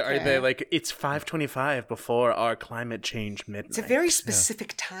 are they like, it's 5:25 before our climate change midnight? It's a very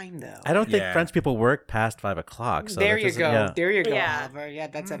specific time, though. I don't think French people work past 5 o'clock. So there you go. Yeah. There you go, Yeah. Oliver. Yeah,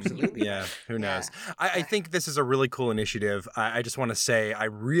 that's absolutely Yeah, who knows? I think this is a really cool initiative. I just want to say I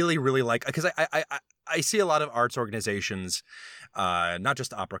really, really like, because I see a lot of arts organizations, not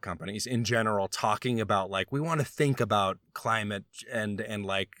just opera companies in general, talking about like, we want to think about climate and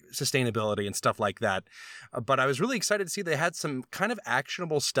like sustainability and stuff like that. But I was really excited to see they had some kind of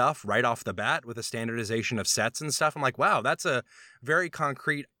actionable stuff right off the bat with the standardization of sets and stuff. I'm like, wow, that's a very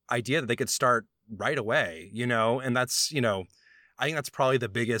concrete idea that they could start right away, you know? And that's, you know, I think that's probably the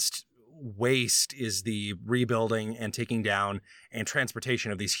biggest waste, is the rebuilding and taking down and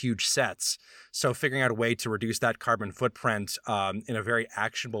transportation of these huge sets. So figuring out a way to reduce that carbon footprint in a very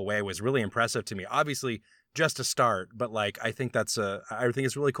actionable way was really impressive to me. Obviously, just a start, but like I think it's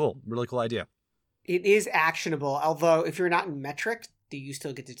really cool idea. It is actionable, although if you're not in metric, do you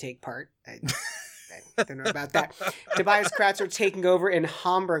still get to take part? I don't know about that. Tobias Kratzer taking over in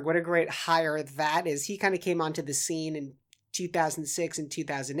Hamburg. What a great hire that is. He kind of came onto the scene in 2006 and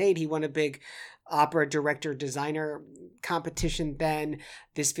 2008. He won a big opera director designer competition then.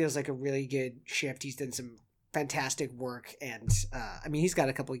 This feels like a really good shift. He's done some fantastic work, and I mean, he's got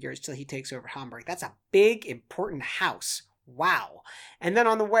a couple of years till he takes over Hamburg. That's a big, important house. Wow. And then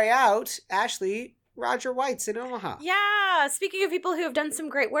on the way out, Ashley, Roger White's in Omaha. Yeah, speaking of people who have done some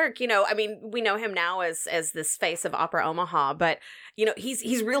great work, you know, I mean, we know him now as this face of Opera Omaha, but you know,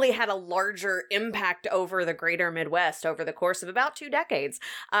 he's really had a larger impact over the greater Midwest over the course of about 2 decades.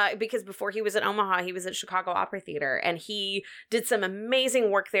 Because before he was at Omaha, he was at Chicago Opera Theater, and he did some amazing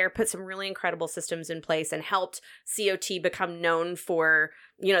work there, put some really incredible systems in place, and helped COT become known for,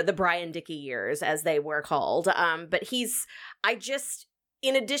 you know, the Brian Dickey years, as they were called. But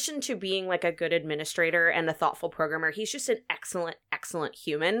in addition to being like a good administrator and a thoughtful programmer, he's just an excellent, excellent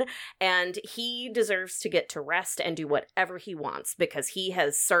human. And he deserves to get to rest and do whatever he wants because he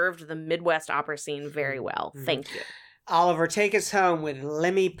has served the Midwest opera scene very well. Mm-hmm. Thank you. Oliver, take us home with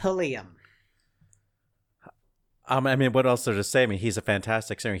Lemmy Pulliam. I mean, what else to say? I mean, he's a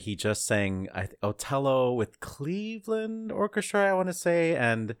fantastic singer. He just sang Otello with Cleveland Orchestra, I want to say,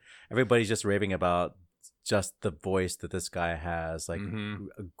 and everybody's just raving about just the voice that this guy has, like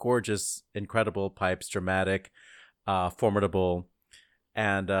gorgeous, incredible pipes, dramatic, formidable.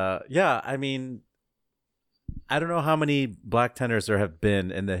 And yeah, I mean, I don't know how many black tenors there have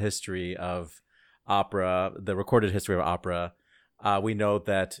been in the history of opera, the recorded history of opera. We know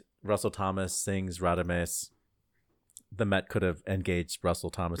that Russell Thomas sings Radames. The Met could have engaged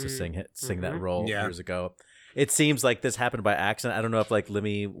Russell Thomas to sing that role years ago. It seems like this happened by accident. I don't know if like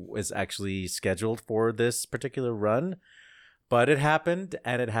Lemmy was actually scheduled for this particular run, but it happened,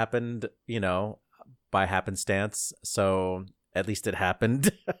 and it happened, you know, by happenstance. So at least it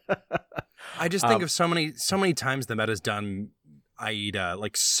happened. I just think of so many times the Met has done Aida,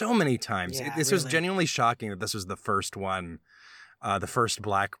 like so many times. Yeah, this really. was genuinely shocking that this was the first one, the first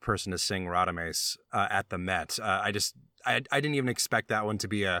black person to sing Radames at the Met. I didn't even expect that one to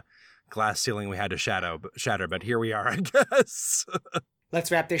be a glass ceiling we had to shatter, but here we are, I guess. Let's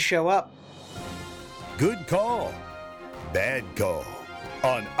wrap this show up. Good call. Bad call.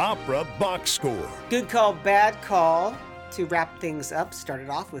 On Opera Box Score. Good call, bad call. To wrap things up, started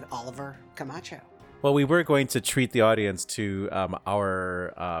off with Oliver Camacho. Well, we were going to treat the audience to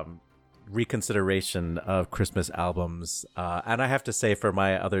our reconsideration of Christmas albums. And I have to say, for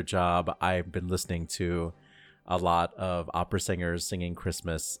my other job, I've been listening to a lot of opera singers singing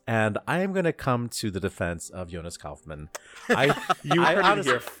Christmas, and I am going to come to the defense of Jonas Kaufmann. You heard it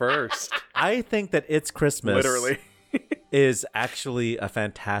here first. I think that It's Christmas Literally. is actually a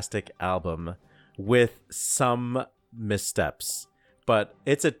fantastic album with some missteps, but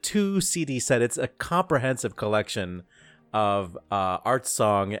it's a 2 CD set. It's a comprehensive collection of art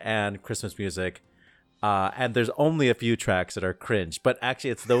song and Christmas music, and there's only a few tracks that are cringe, but actually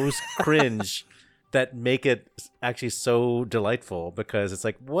it's those cringe that make it actually so delightful, because it's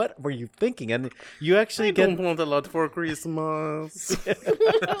like, what were you thinking? And you actually don't want a lot for Christmas.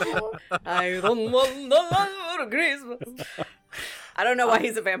 I don't want a lot for Christmas. I don't know why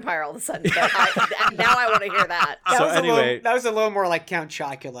he's a vampire all of a sudden, but now I want to hear that. So anyway, that was a little more like Count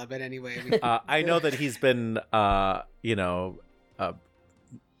Chocula, but anyway. I know that he's been,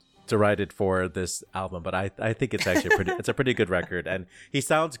 derided for this album, but I think it's actually it's a pretty good record, and he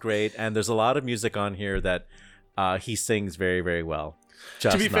sounds great, and there's a lot of music on here that he sings very, very well.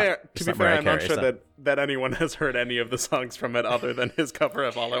 To be fair, I'm not sure so. that anyone has heard any of the songs from it other than his cover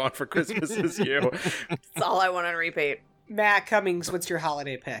of All I Want for Christmas Is You. It's all I want to repeat. Matt Cummings, what's your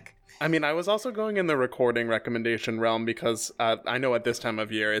holiday pick? I mean, I was also going in the recording recommendation realm because I know at this time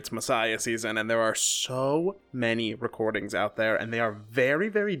of year it's Messiah season, and there are so many recordings out there, and they are very,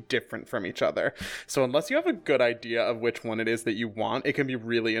 very different from each other. So unless you have a good idea of which one it is that you want, it can be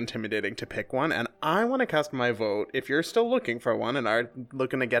really intimidating to pick one. And I want to cast my vote, if you're still looking for one and are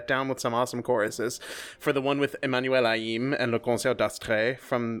looking to get down with some awesome choruses, for the one with Emmanuel Haïm and Le Concert d'Astrée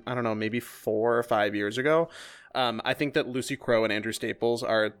from, I don't know, maybe 4 or 5 years ago. I think that Lucy Crowe and Andrew Staples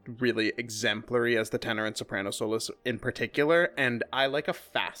are really exemplary as the tenor and soprano soloists in particular, and I like a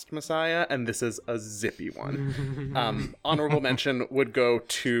fast Messiah, and this is a zippy one. Honorable mention would go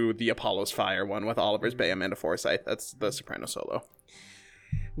to the Apollo's Fire one with Oliver's Bay, Amanda Forsyth. That's the soprano solo.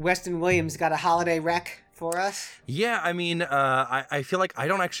 Weston Williams got a holiday rec for us? Yeah, I mean, I feel like I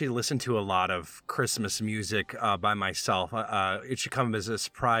don't actually listen to a lot of Christmas music by myself. It should come as a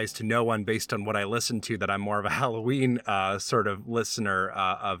surprise to no one based on what I listen to that I'm more of a Halloween sort of listener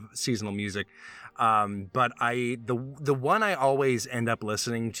of seasonal music. But the one I always end up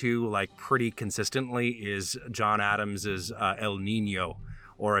listening to like pretty consistently is John Adams's El Nino,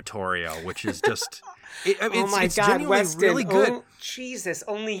 oratorio, which is just it's God, genuinely Weston, really good. Jesus,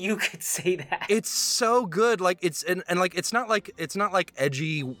 only you could say that. It's so good. Like it's and like it's not like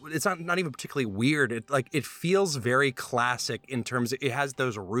edgy. It's not even particularly weird. It feels very classic in terms of, it has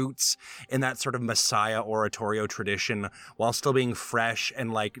those roots in that sort of Messiah oratorio tradition while still being fresh,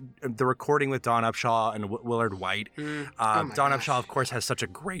 and like the recording with Dawn Upshaw and Willard White. Dawn Upshaw, of course, has such a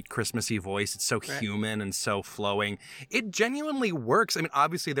great Christmassy voice. It's so human and so flowing. It genuinely works. I mean,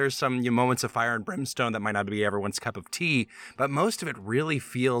 obviously there's some moments of fire and brimstone that might not be everyone's cup of tea, but most of it really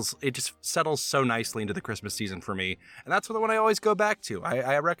feels, it just settles so nicely into the Christmas season for me. And that's the one I always go back to.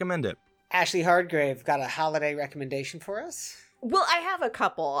 I recommend it. Ashley Hardgrave got a holiday recommendation for us. Well, I have a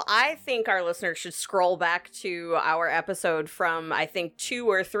couple. I think our listeners should scroll back to our episode from, I think, 2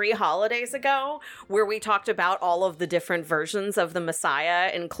 or 3 holidays ago, where we talked about all of the different versions of the Messiah,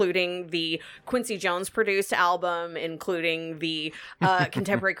 including the Quincy Jones produced album, including the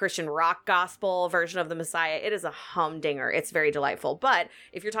contemporary Christian rock gospel version of the Messiah. It is a humdinger. It's very delightful. But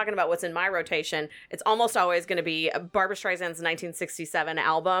if you're talking about what's in my rotation, it's almost always going to be Barbra Streisand's 1967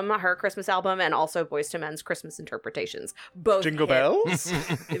 album, her Christmas album, and also Boyz II Men's Christmas interpretations. Both Jingle Bells?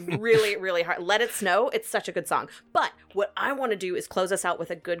 Really, really hard. Let It Snow. It's such a good song. But what I want to do is close us out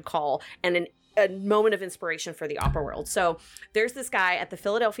with a good call and a moment of inspiration for the opera world. So there's this guy at the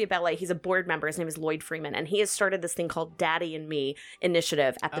Philadelphia Ballet. He's a board member. His name is Lloyd Freeman, and he has started this thing called Daddy and Me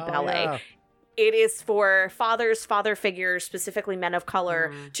initiative at the ballet. Yeah. It is for fathers, father figures, specifically men of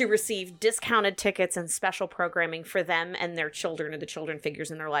color, to receive discounted tickets and special programming for them and their children, or the children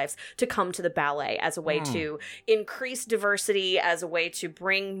figures in their lives, to come to the ballet as a way to increase diversity, as a way to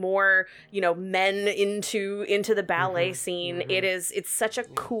bring more, men into the ballet scene. It's such a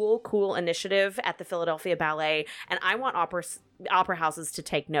cool initiative at the Philadelphia Ballet, and I want opera houses to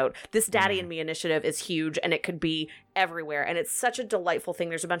take note. This Daddy and Me initiative is huge, and it could be everywhere, and it's such a delightful thing.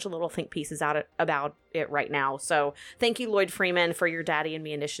 There's a bunch of little think pieces about it right now. So thank you, Lloyd Freeman, for your Daddy and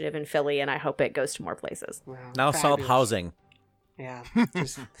Me initiative in Philly, and I hope it goes to more places. Wow, Now solve fabulous. housing. Yeah. I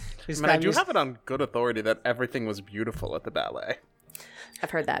do have it on good authority that everything was beautiful at the ballet.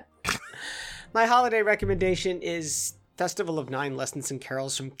 I've heard that. My holiday recommendation is Festival of Nine Lessons and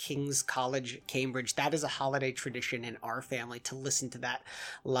Carols from King's College, Cambridge. That is a holiday tradition in our family, to listen to that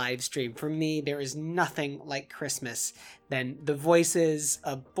live stream. For me, there is nothing like Christmas than the voices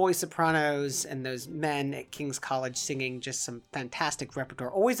of boy sopranos and those men at King's College singing just some fantastic repertoire.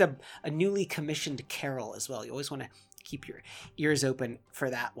 Always a newly commissioned carol as well. You always want to keep your ears open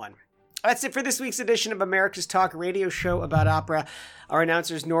for that one. That's it for this week's edition of America's Talk radio show about opera. Our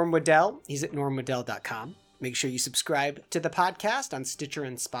announcer is Norm Waddell. He's at normwaddell.com. Make sure you subscribe to the podcast on Stitcher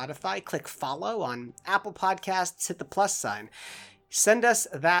and Spotify. Click follow on Apple Podcasts. Hit the plus sign. Send us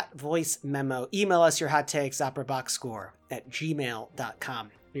that voice memo. Email us your hot takes,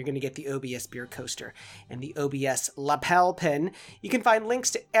 operaboxscore@gmail.com. You're going to get the OBS beer coaster and the OBS lapel pin. You can find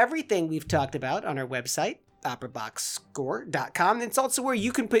links to everything we've talked about on our website, operaboxscore.com. It's also where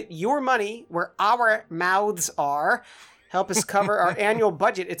you can put your money where our mouths are. Help us cover our annual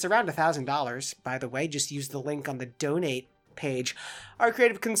budget. It's around $1,000, by the way. Just use the link on the donate page. Our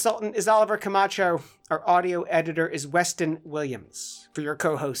creative consultant is Oliver Camacho. Our audio editor is Weston Williams. For your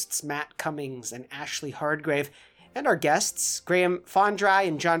co-hosts, Matt Cummings and Ashley Hardgrave, and our guests, Graham Fondry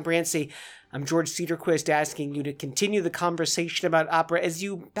and John Brancy, I'm George Cedarquist, asking you to continue the conversation about opera as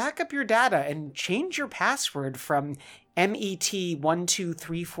you back up your data and change your password from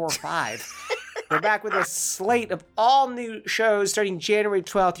MET12345. We're back with a slate of all new shows starting January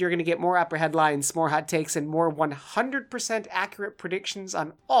 12th. You're going to get more opera headlines, more hot takes, and more 100% accurate predictions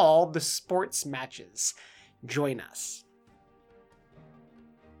on all the sports matches. Join us.